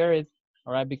also share it,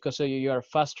 all right, because you are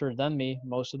faster than me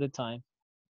most of the time,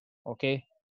 okay?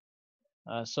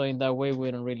 So in that way, we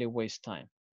don't really waste time.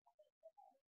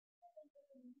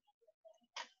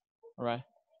 All right,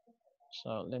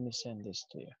 so let me send this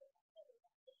to you.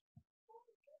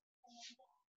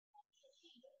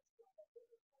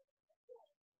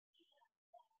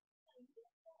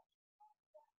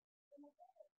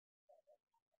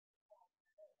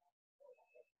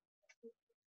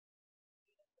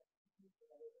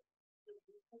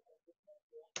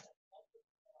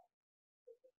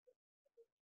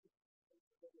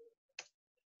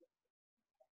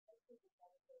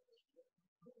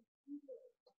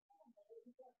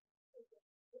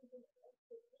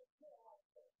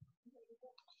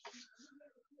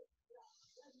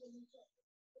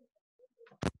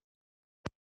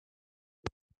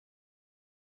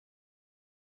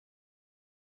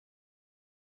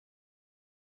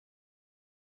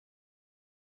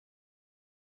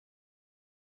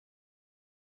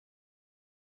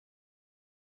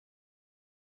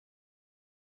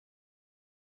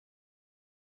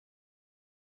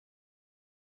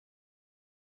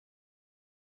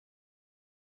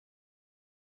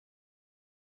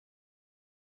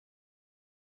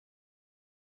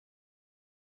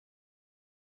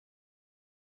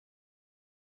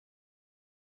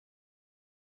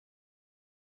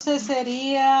 Entonces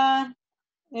sería,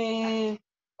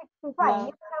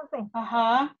 65.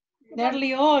 ajá,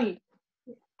 nearly all.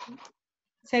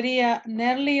 Sería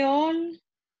nearly all.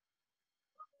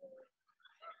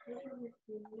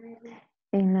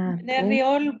 Nearly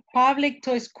all public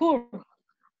to school.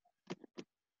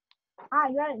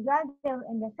 You are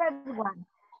in the third one.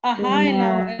 Ajá, en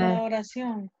la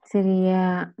oración.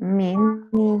 Sería many,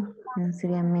 no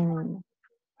sería many.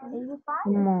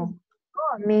 Como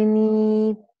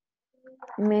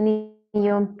many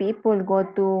young people go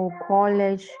to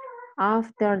college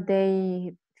after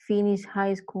they finish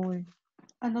high school.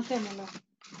 Anotémoslo.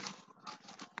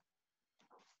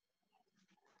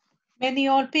 Many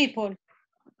old people.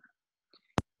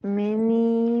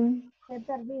 Many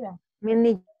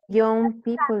young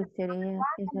people sería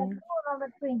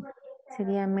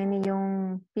many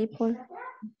young people.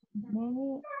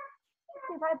 Many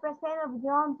 65% of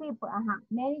young people.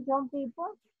 Many young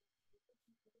people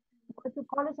go to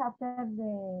college after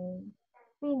they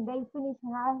finish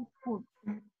high school.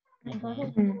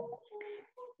 Entonces,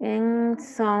 and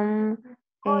some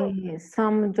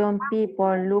young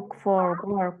people look for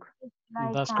work.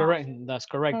 like, That's correct. That's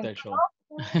correct, actually.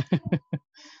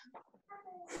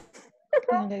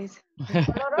 Okay.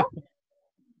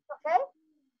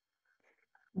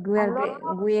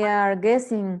 We are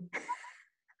guessing.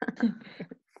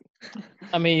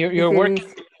 I mean, you're working.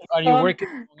 Are you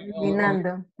working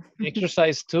on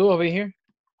exercise 2 over here?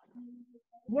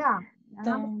 Yeah.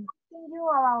 I'm asking you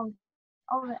about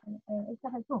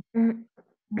exercise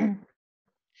 2.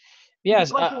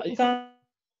 Yes.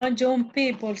 Young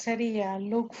people sería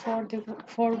look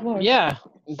for work. Yeah,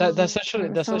 that's Some actually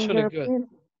good. European.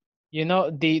 You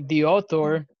know, the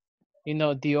author, you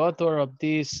know, the author of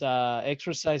this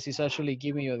exercise is actually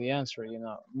giving you the answer. You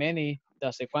know, many,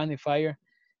 that's a quantifier,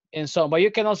 and so, but you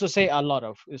can also say a lot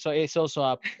of. So it's also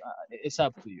up. It's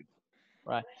up to you,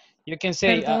 right? You can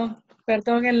say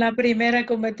Perdón, en la primera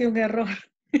cometí un error.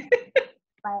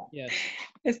 yes.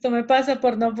 Esto me pasa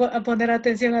por no poner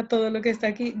atención a todo lo que está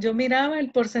aquí. Yo miraba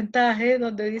el porcentaje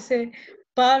donde dice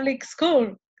public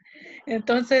school.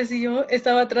 Entonces yo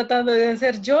estaba tratando de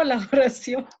hacer yo la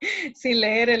oración sin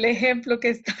leer el ejemplo que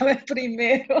estaba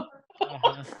primero.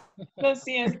 Ajá. Lo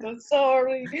siento,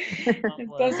 sorry.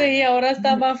 Entonces y ahora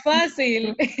está más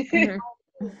fácil.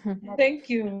 Thank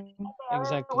you.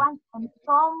 Exactly.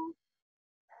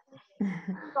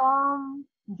 Some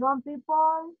young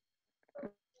people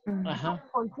Uh-huh.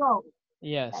 for job.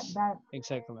 Yes, That-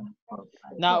 exactly.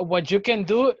 Now, what you can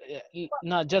do,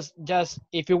 not just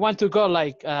if you want to go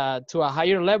like to a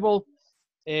higher level,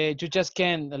 you just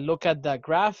can look at the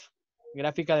graph,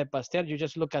 gráfica de pastel. You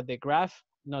just look at the graph,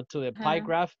 not to the pie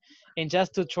graph, and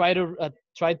just to try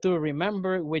to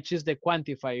remember which is the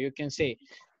quantifier. You can say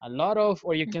a lot of,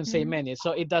 or you can say many.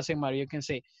 So it doesn't matter. You can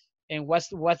say, and what's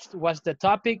the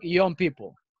topic? Young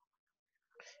people.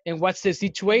 And what's the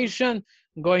situation?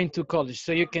 Going to college.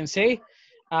 So you can say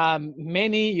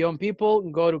many young people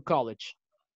go to college.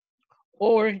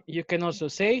 Or you can also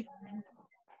say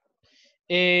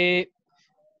a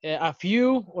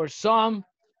few or some.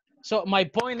 So my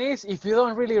point is, if you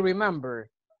don't really remember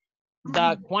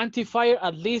the quantifier,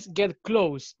 at least get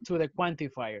close to the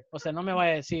quantifier. O sea, no me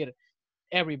vaya a decir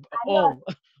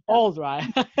all, right?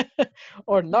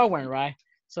 Or no one, right?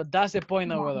 So that's the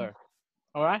point over there.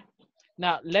 All right.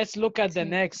 Now let's look at the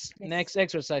next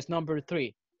exercise, number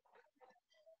 3.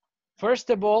 First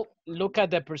of all, look at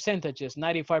the percentages.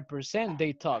 95%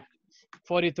 they talk,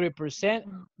 43%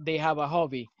 they have a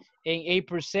hobby, and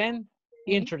 8%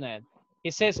 internet.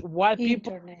 It says what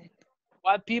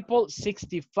people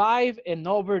 65 and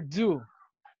over do.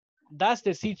 That's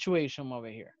the situation over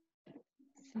here.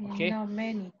 Okay. Not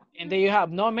many. And then you have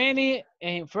not many,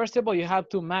 and first of all you have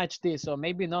to match this. So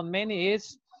maybe not many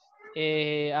is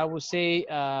I would say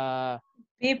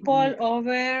People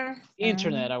over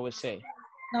internet, I would say.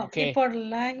 no, Okay. people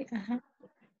like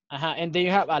And then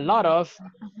you have a lot of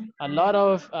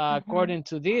according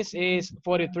to this is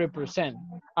 43%.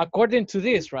 According to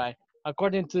this, right?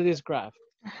 According to this graph.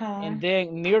 And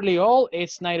then nearly all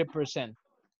it's 90%.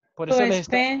 Por eso les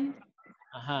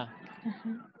está.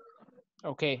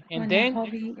 Okay, and then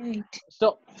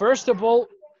so first of all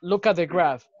look at the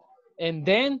graph and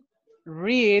then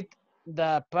read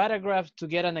the paragraph to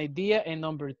get an idea, and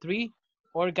number 3,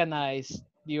 organize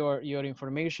your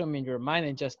information in your mind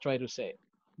and just try to say it.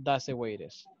 That's the way it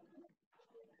is.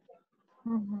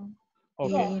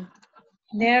 Okay.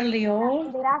 Nearly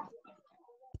all.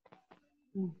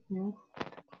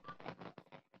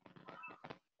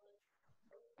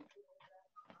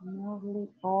 Nearly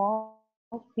all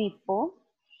people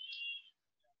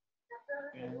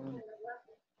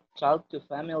talk to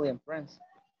family and friends.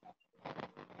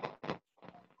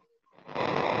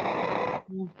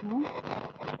 And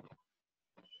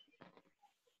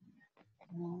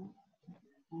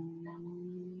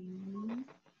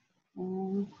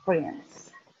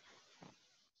friends.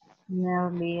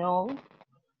 Nearly all,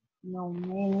 no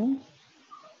many,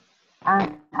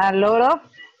 and a lot of.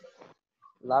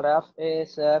 Lot of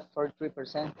is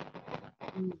 43%.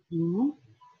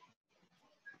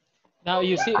 Now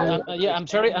you see, yeah, I'm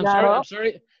sorry.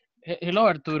 Hello,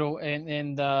 Arturo,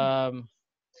 and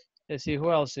let's see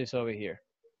who else is over here.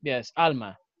 Yes,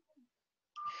 Alma.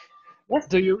 Yes.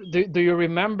 Do you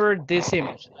remember this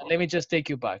image? Let me just take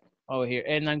you back over here,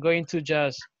 and I'm going to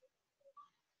just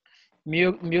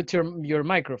mute your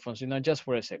microphones, just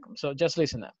for a second. So just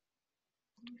listen up.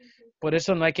 Por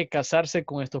eso no hay que casarse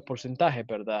con estos porcentajes,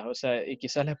 ¿verdad? O sea, y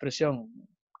quizás la expresión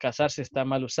casarse está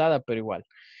mal usada, pero igual.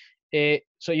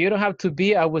 So you don't have to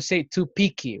be, I would say, too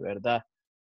picky, ¿verdad?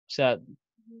 O sea,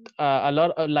 a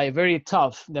lot of, like, very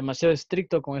tough, demasiado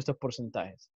estricto con estos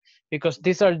porcentajes. Because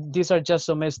these are just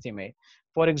some estimate.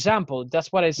 For example,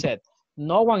 that's what I said.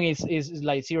 No one is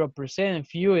like 0%,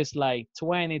 few is like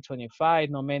 20, 25,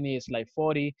 no many is like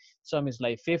 40, some is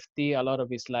like 50, a lot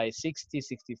of it's like 60,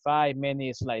 65, many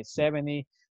is like 70,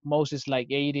 most is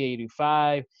like 80,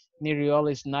 85, nearly all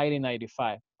is 90,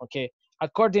 95, okay?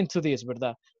 According to this,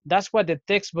 ¿verdad? That's what the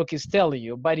textbook is telling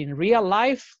you, but in real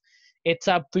life, it's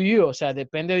up to you, o sea,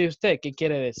 depende de usted qué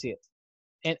quiere decir.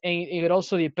 And it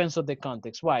also depends on the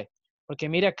context. Why? Porque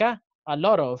mira acá, a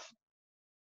lot of,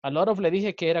 A lot of le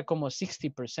dije que era como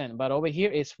 60%, but over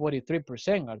here it's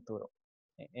 43%, Arturo,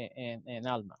 and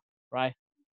Alma, right?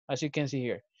 As you can see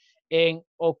here. And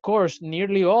of course,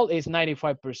 nearly all is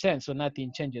 95%, so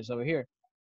nothing changes over here.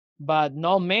 But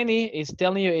not many is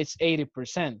telling you it's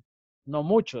 80%. No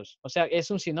muchos. O sea, es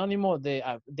un sinónimo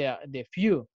de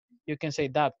few. You can say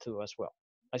that too as well,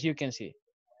 as you can see.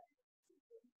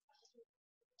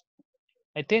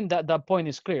 I think that point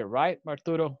is clear, right,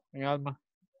 Arturo and Alma?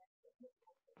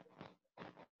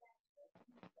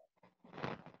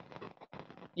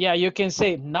 Yeah, you can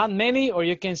say not many or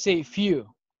you can say few.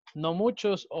 No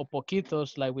muchos o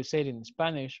poquitos, like we said in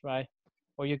Spanish, right?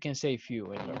 Or you can say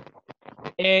few.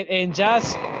 And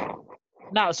just,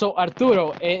 now, so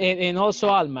Arturo and also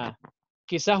Alma,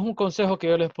 quizás un consejo que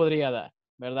yo les podría dar,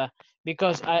 ¿verdad?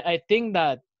 Because I think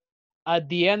that at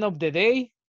the end of the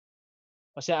day,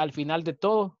 o sea, al final de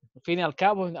todo, al fin y al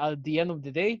cabo, at the end of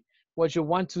the day, what you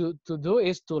want to do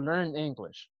is to learn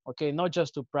English, okay? Not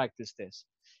just to practice this.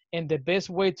 And the best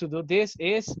way to do this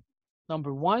is,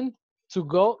 number one, to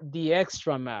go the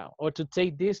extra mile or to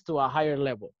take this to a higher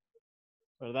level,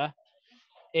 ¿verdad?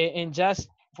 And just,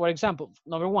 for example,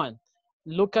 number one,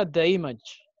 look at the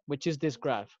image, which is this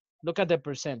graph. Look at the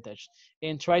percentage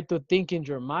and try to think in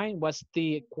your mind, what's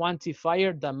the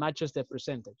quantifier that matches the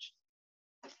percentage?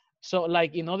 So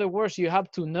like, in other words, you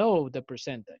have to know the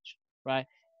percentage, right?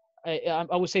 I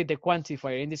would say the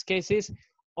quantifier in this case is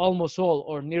almost all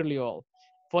or nearly all.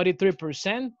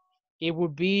 43%, it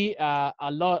would be a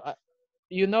lot.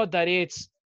 You know that it's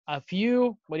a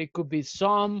few, but it could be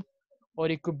some, or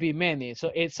it could be many.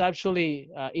 So it's actually,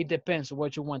 it depends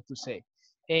what you want to say.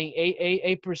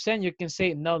 8%, you can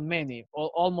say not many, or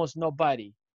almost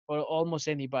nobody, or almost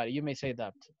anybody. You may say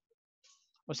that.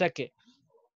 O sea que,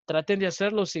 traten de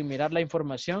hacerlo sin mirar la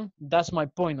información. That's my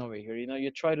point over here. You know,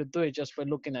 you try to do it just by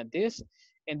looking at this,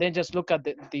 and then just look at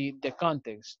the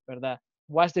context, ¿verdad?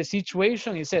 What's the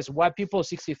situation? It says, what people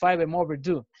 65 and over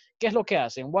do. ¿Qué es lo que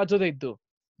hacen? What do?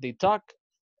 They talk,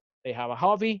 they have a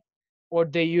hobby, or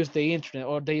they use the internet,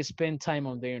 or they spend time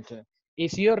on the internet. Y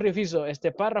si yo reviso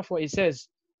este párrafo, it says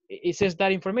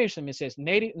that information. It says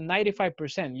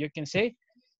 95%. You can say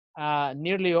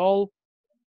nearly all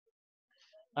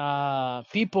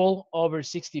people over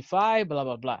 65, blah,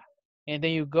 blah, blah. And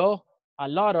then you go, a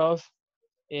lot of,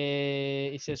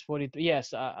 it says 43,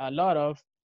 yes, a lot of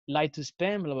like to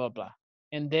spend, blah, blah, blah.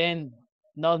 And then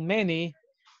not many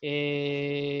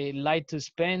like to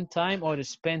spend time or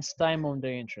spends time on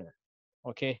the internet,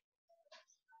 okay?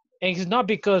 And it's not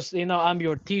because, you know, I'm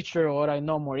your teacher or I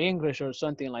know more English or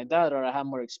something like that, or I have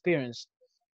more experience.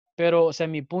 Pero, o sea,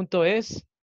 mi punto es,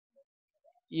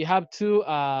 you have to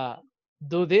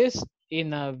do this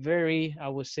in a very, I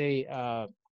would say,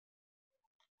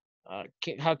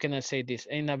 how can I say this?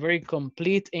 In a very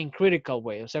complete and critical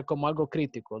way. O sea, como algo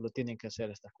crítico lo tienen que hacer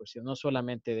estas cuestiones, no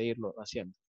solamente de irlo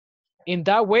haciendo. In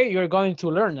that way, you're going to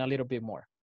learn a little bit more.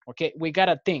 Okay, we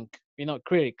gotta think, you know,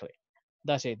 critically.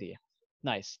 That's the idea.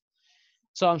 Nice.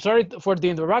 So I'm sorry for the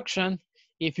interruption.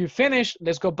 If you finish,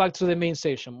 let's go back to the main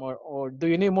session. Or do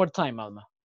you need more time, Alma?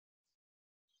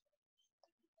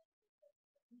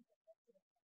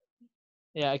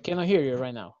 Yeah, I cannot hear you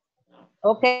right now.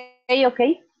 Okay.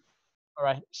 All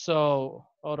right,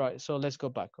 so let's go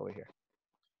back over here.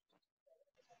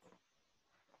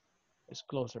 Let's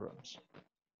close the rooms.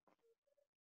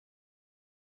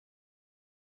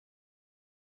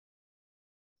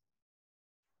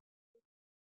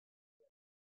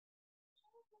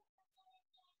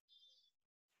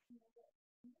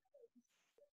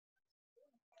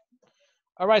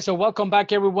 All right, so welcome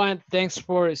back, everyone. Thanks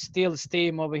for still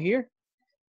staying over here.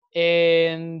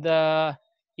 And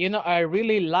you know, I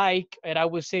really like, and I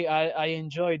would say I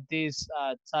enjoyed these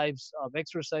types of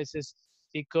exercises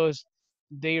because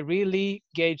they really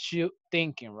get you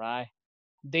thinking, right?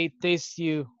 They test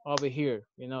you over here,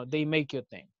 you know, they make you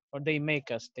think, or they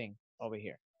make us think over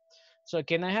here. So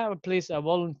can I have please a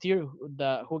volunteer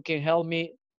who can help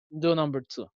me do number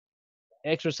 2,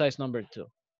 exercise number 2,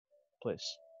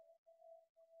 please?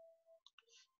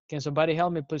 Can somebody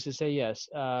help me please to say yes?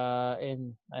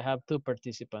 And I have 2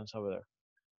 participants over there.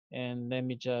 And let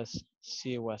me just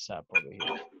see what's up over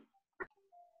here.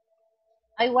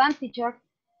 I want, teacher.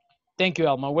 Thank you,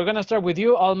 Alma. We're gonna start with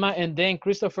you, Alma, and then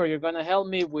Christopher, you're gonna help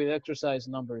me with exercise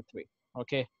number 3.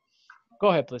 Okay, go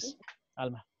ahead, please,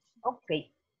 Alma.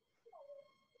 Okay.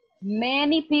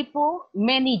 Many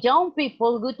young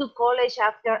people go to college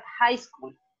after high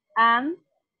school, and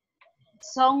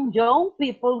some young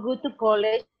people go to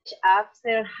college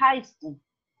after high school.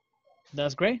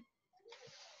 That's great.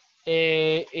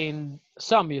 In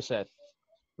some, you said.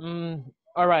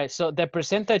 All right, so the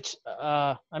percentage,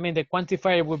 I mean, the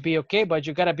quantifier would be okay, but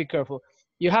you gotta be careful.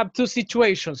 You have two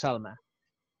situations, Alma.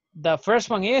 The first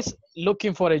one is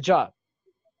looking for a job,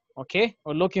 okay,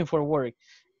 or looking for work.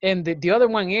 And the other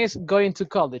one is going to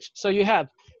college. So you have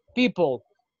people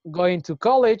going to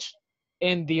college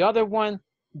and the other one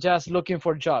just looking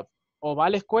for job. O va a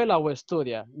la escuela o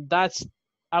estudia. That's,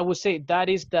 I would say, that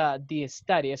is the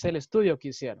study, es el estudio que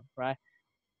hicieron, right?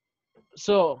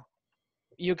 So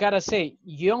you gotta say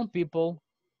young people,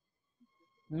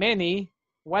 many,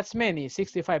 what's many?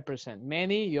 65%.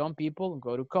 Many young people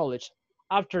go to college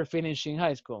after finishing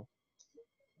high school.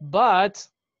 But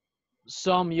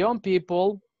some young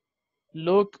people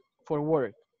look for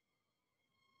work.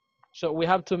 So we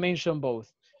have to mention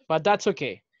both, but that's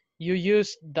okay. You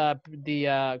use the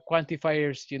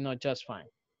quantifiers, you know, just fine.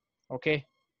 Okay.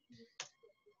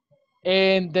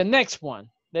 And the next one,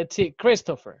 let's see,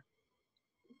 Christopher.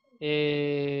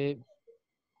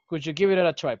 Could you give it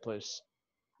a try, please,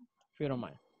 if you don't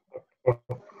mind?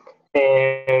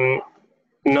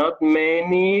 Not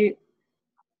many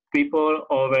people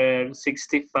over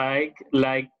 65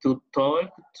 like to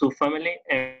talk to family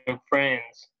and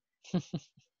friends.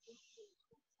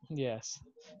 Yes,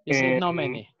 you said not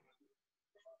many.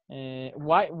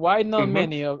 Why not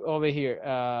many over here?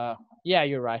 Yeah,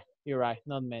 you're right. You're right.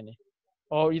 Not many.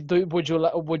 Or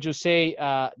would you say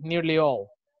nearly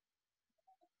all?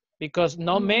 Because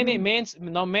not many means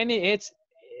not many. It's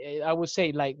I would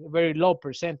say like very low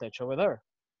percentage over there,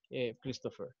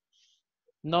 Christopher.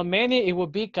 Not many. It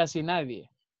would be casi nadie.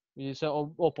 You say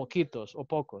o poquitos o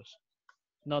pocos.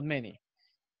 Not many.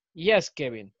 Yes,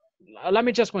 Kevin. Let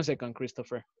me just 1 second,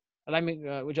 Christopher. Let me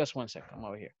just 1 second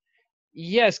over here.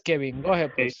 Yes, Kevin. Go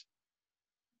ahead, please.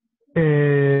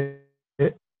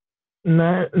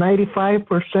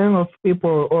 95% of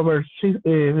people over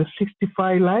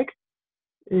 65 like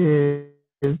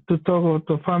to talk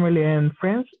to family and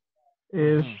friends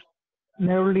is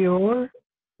nearly all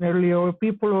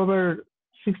people over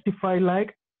 65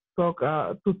 like talk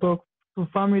to talk to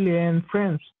family and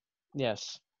friends.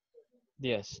 Yes.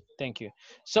 Yes, thank you.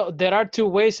 So there are two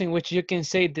ways in which you can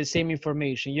say the same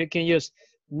information. You can use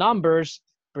numbers,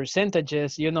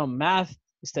 percentages, you know, math,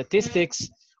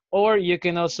 statistics, or you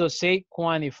can also say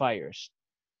quantifiers,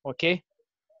 okay?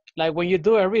 Like when you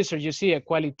do a research, you see a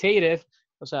qualitative,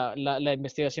 o sea, la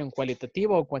investigación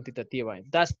cualitativa o cuantitativa.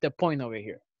 That's the point over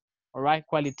here, all right?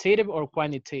 Qualitative or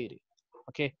quantitative,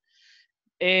 okay?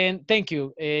 And thank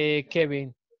you,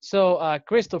 Kevin. So,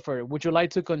 Christopher, would you like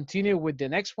to continue with the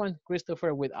next one?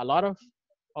 Christopher, with a lot of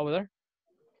over there?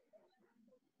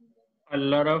 A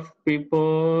lot of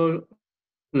people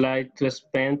like to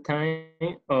spend time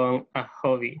on a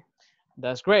hobby.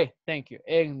 That's great. Thank you.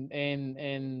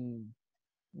 And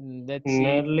let's see.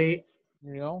 Nearly,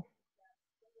 You know?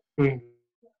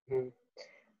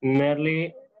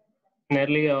 nearly,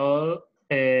 nearly all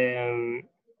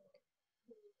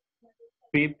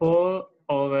people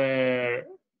over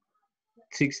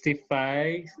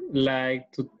 65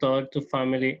 like to talk to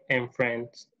family and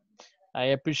friends. I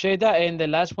appreciate that. And the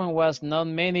last one was not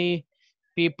many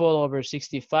people over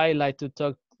 65 like to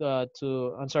talk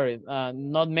I'm sorry,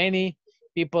 not many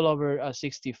people over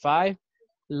 65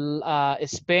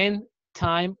 spend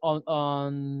time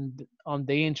on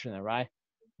the internet, right?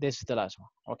 This is the last one,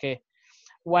 okay?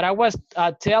 What I was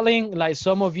telling like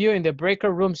some of you in the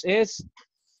breaker rooms is,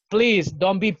 please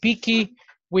don't be picky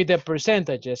with the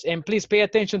percentages, and please pay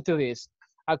attention to this.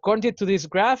 According to this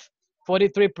graph,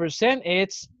 43%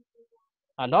 it's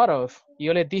a lot of.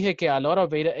 Yo les dije que a lot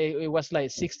of it was like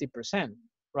 60%,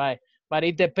 right? But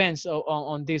it depends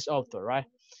on this author, right?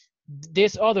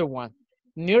 This other one,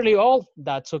 nearly all,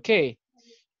 that's okay.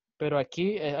 Pero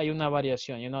aquí hay una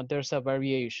variación, you know, there's a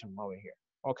variation over here,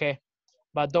 okay?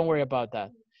 But don't worry about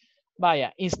that.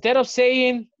 Vaya, instead of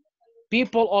saying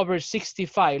people over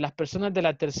 65, las personas de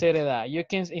la tercera edad, you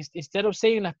can, instead of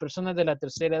saying las personas de la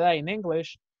tercera edad in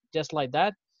English, just like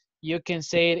that, you can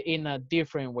say it in a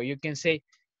different way. You can say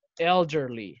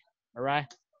elderly, all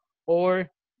right? Or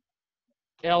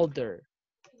elder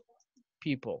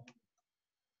people,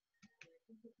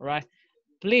 all right?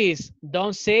 Please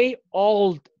don't say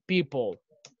old people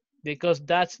because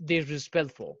that's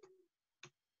disrespectful.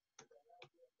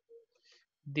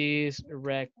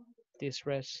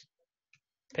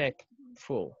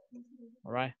 Disrespectful, all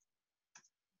right?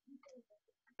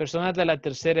 Personas de la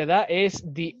tercera edad is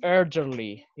the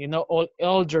elderly, you know, all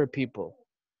elder people.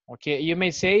 Okay, you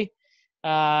may say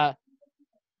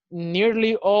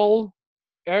nearly all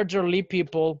elderly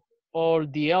people or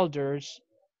the elders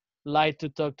like to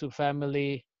talk to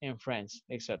family and friends,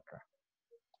 etc.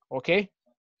 Okay?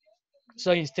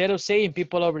 So instead of saying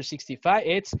people over 65,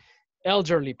 it's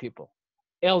elderly people.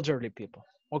 Elderly people.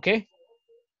 Okay?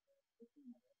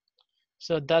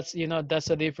 So that's, you know, that's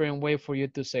a different way for you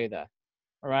to say that.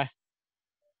 All right?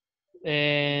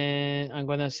 And I'm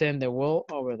gonna send the wall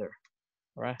over there.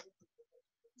 All right?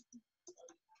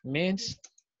 Means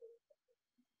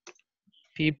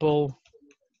people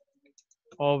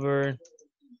over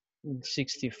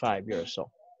 65 years old.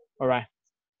 All right?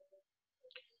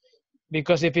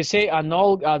 Because if you say an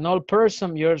old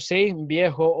person, you're saying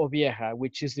viejo o vieja,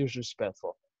 which is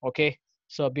disrespectful. Okay?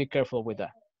 So be careful with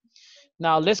that.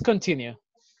 Now let's continue.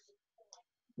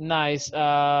 Nice.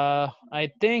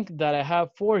 I think that I have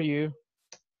for you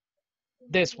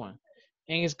this one,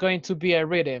 and it's going to be a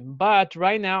written. But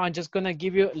right now, I'm just gonna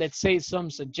give you, let's say, some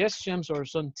suggestions or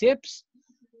some tips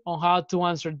on how to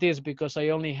answer this because I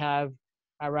only have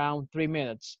around 3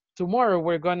 minutes. Tomorrow,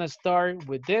 we're gonna start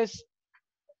with this.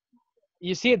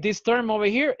 You see this term over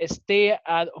here, stay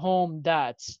at home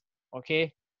dads,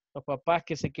 okay? Los papás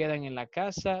que se quedan en la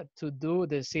casa to do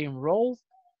the same role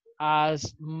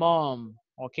as mom,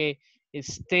 okay?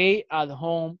 Stay at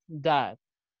home dad,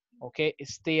 okay?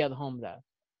 Stay at home dad.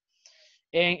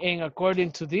 And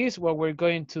according to this, what we're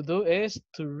going to do is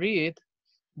to read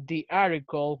the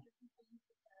article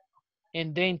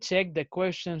and then check the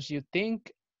questions you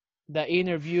think the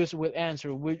interviews will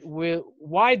answer.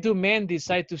 Why do men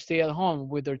decide to stay at home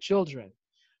with their children?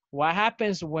 What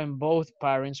happens when both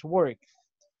parents work?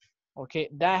 Okay,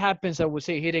 that happens, I would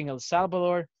say, here in El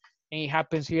Salvador, and it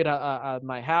happens here at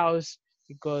my house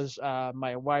because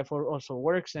my wife also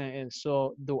works, and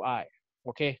so do I.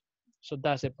 Okay, so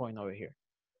that's the point over here.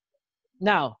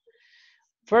 Now,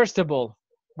 first of all,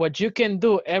 what you can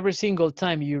do every single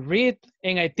time you read,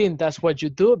 and I think that's what you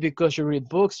do because you read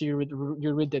books, you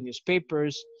read the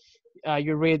newspapers,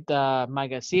 you read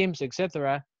magazines,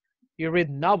 etc. You read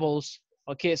novels.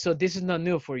 Okay, so this is not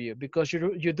new for you because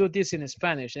you do this in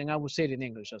Spanish, and I will say it in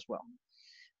English as well.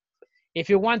 If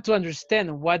you want to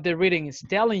understand what the reading is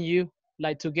telling you,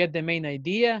 like to get the main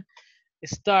idea,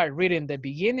 start reading the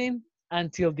beginning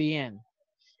until the end.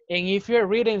 And if you're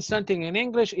reading something in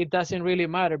English, it doesn't really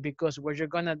matter because what you're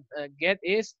gonna get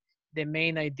is the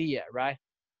main idea, right?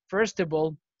 First of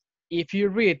all, if you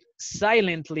read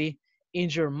silently in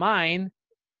your mind,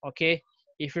 okay?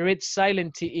 If you read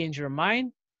silently in your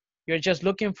mind, you're just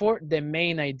looking for the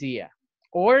main idea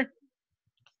or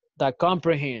the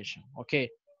comprehension, okay?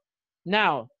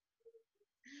 Now,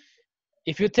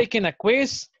 if you're taking a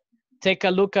quiz, take a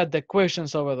look at the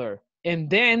questions over there. And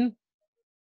then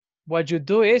what you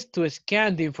do is to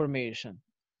scan the information.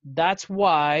 That's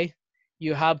why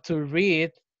you have to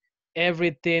read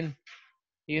everything,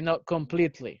 you know,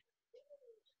 completely.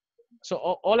 So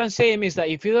all I'm saying is that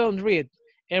if you don't read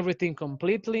everything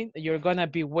completely, you're gonna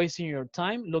be wasting your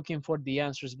time looking for the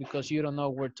answers because you don't know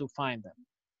where to find them,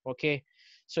 okay?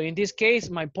 So in this case,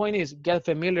 my point is get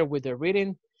familiar with the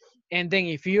reading, and then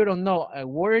if you don't know a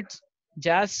word,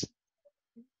 just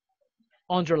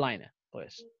underline it,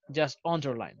 please. Just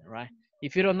underline it, right?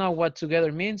 If you don't know what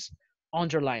together means,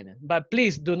 underline it. But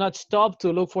please do not stop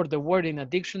to look for the word in a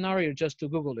dictionary or just to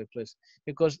Google it, please,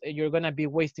 because you're gonna be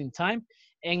wasting time,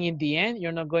 and in the end,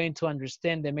 you're not going to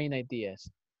understand the main ideas.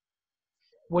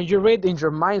 When you read in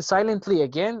your mind silently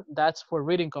again, that's for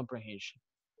reading comprehension.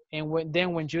 And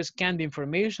when you scan the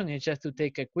information, it's just to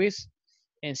take a quiz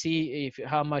and see if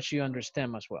how much you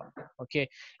understand as well, okay?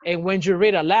 And when you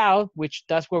read aloud, which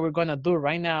that's what we're gonna do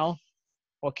right now,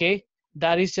 okay?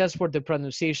 That is just for the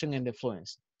pronunciation and the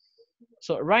fluency.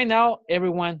 So right now,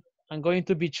 everyone, I'm going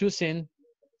to be choosing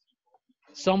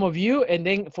some of you, and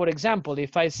then, for example,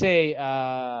 if I say,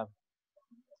 I'm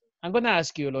gonna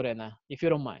ask you, Lorena, if you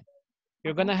don't mind.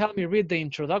 You're gonna help me read the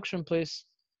introduction, please.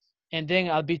 And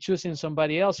then I'll be choosing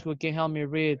somebody else who can help me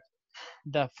read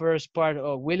the first part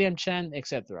of William Chan,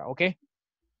 etc. Okay?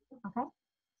 Okay.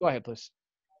 Go ahead, please.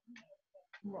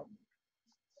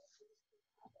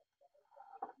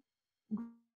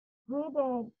 Read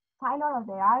the title of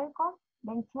the article,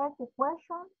 then check the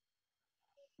question,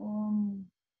 and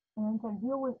an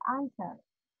interview with answer.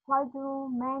 Why do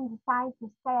men decide to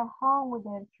stay at home with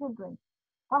their children?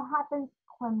 What happens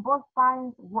when both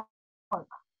parents work?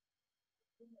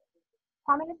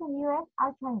 Families in the U.S.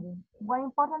 are changing. One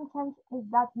important change is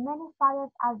that many fathers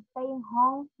are staying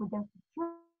home with their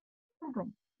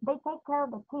children. They take care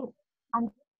of the kids and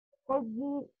they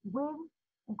will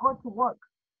go to work.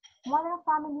 Modern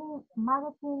family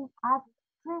magazine asks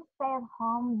three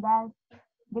stay-at-home dads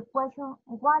the question,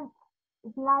 what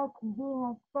is like being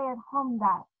a stay-at-home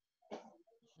dad?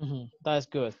 That's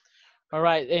good. All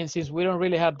right, and since we don't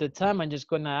really have the time, I'm just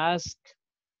gonna ask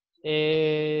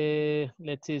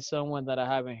Let's see someone that I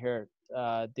haven't heard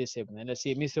this evening. Let's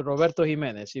see, Mr. Roberto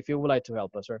Jimenez, if you would like to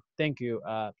help us, sir. Thank you,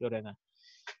 Lorena.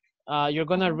 You're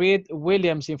gonna read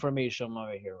William's information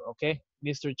over here, okay?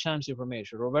 Mr. Cham's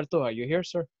information. Roberto, are you here,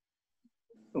 sir?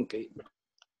 Okay.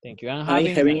 Thank you. I'm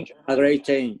having a great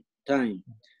time.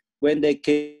 When the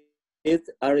kids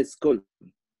are at school,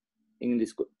 in the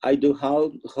school, I do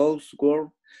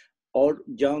housework. Our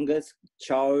youngest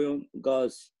child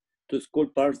goes to school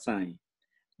part-time.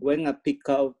 When I pick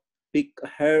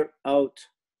her out,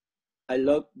 I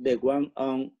love the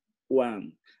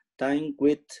one-on-one time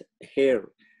with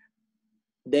her.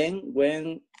 Then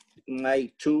when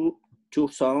my two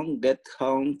sons get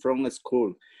home from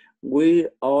school, we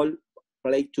all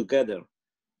play together.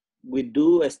 We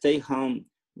do stay home.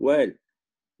 Well,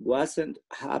 wasn't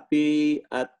happy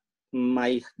at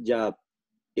my job.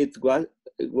 It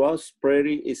was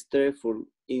pretty stressful,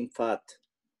 in fact.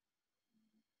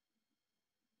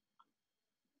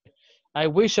 I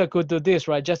wish I could do this,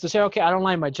 right? Just to say, okay, I don't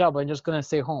like my job. I'm just gonna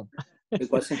stay home. It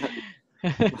wasn't happy.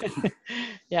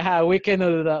 Yeah, we cannot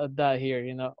do that here,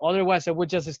 you know. Otherwise, I would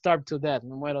just starve to death.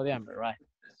 Me muero de hambre, right?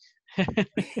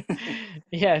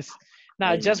 Yes.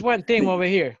 Now, just one thing over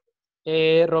here,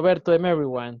 Roberto and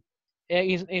everyone.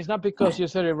 It's not because you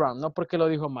said it wrong, no porque lo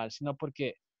dijo mal, sino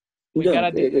porque we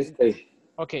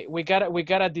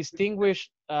gotta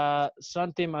distinguish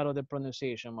something out of the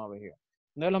pronunciation over here.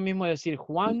 No es lo mismo decir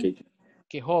Juan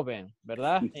que joven,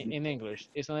 ¿verdad? In English,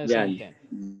 it's not the same thing.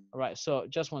 All right, so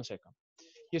just one second.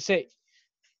 You say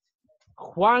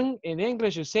Juan in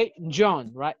English, you say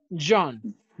John, right? John.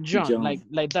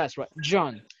 Like that's right,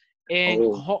 John.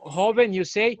 And joven, you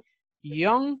say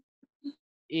young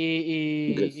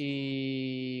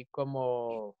y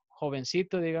como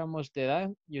jovencito, digamos, de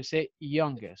edad, you say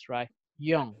youngest, right?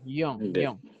 Young.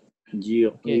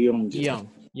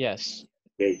 Yes.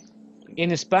 Okay.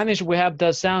 In Spanish, we have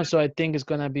that sound, so I think it's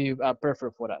gonna be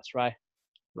perfect for us, right?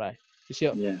 Right. You see,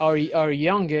 our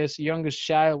youngest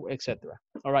child, etc.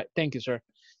 All right, thank you, sir.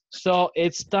 So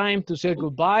it's time to say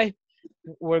goodbye.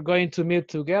 We're going to meet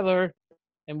together,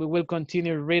 and we will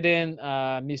continue reading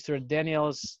Mr.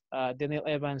 Daniel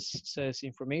Evans'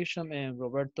 information and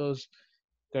Roberto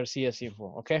Garcia's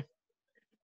info. Okay.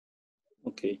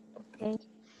 Okay.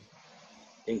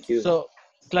 Thank you. So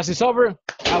class is over.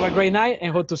 Have a great night,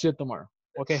 and hope to see you tomorrow.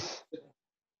 Okay.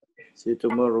 See you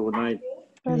tomorrow. Good night.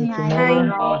 Good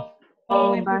night.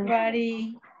 Oh,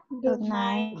 everybody. Good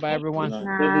night. Bye, everyone. Good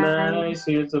night.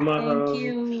 See you tomorrow. Thank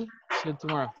you. See you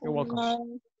tomorrow. You're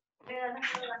welcome.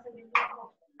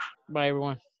 Bye,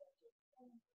 everyone.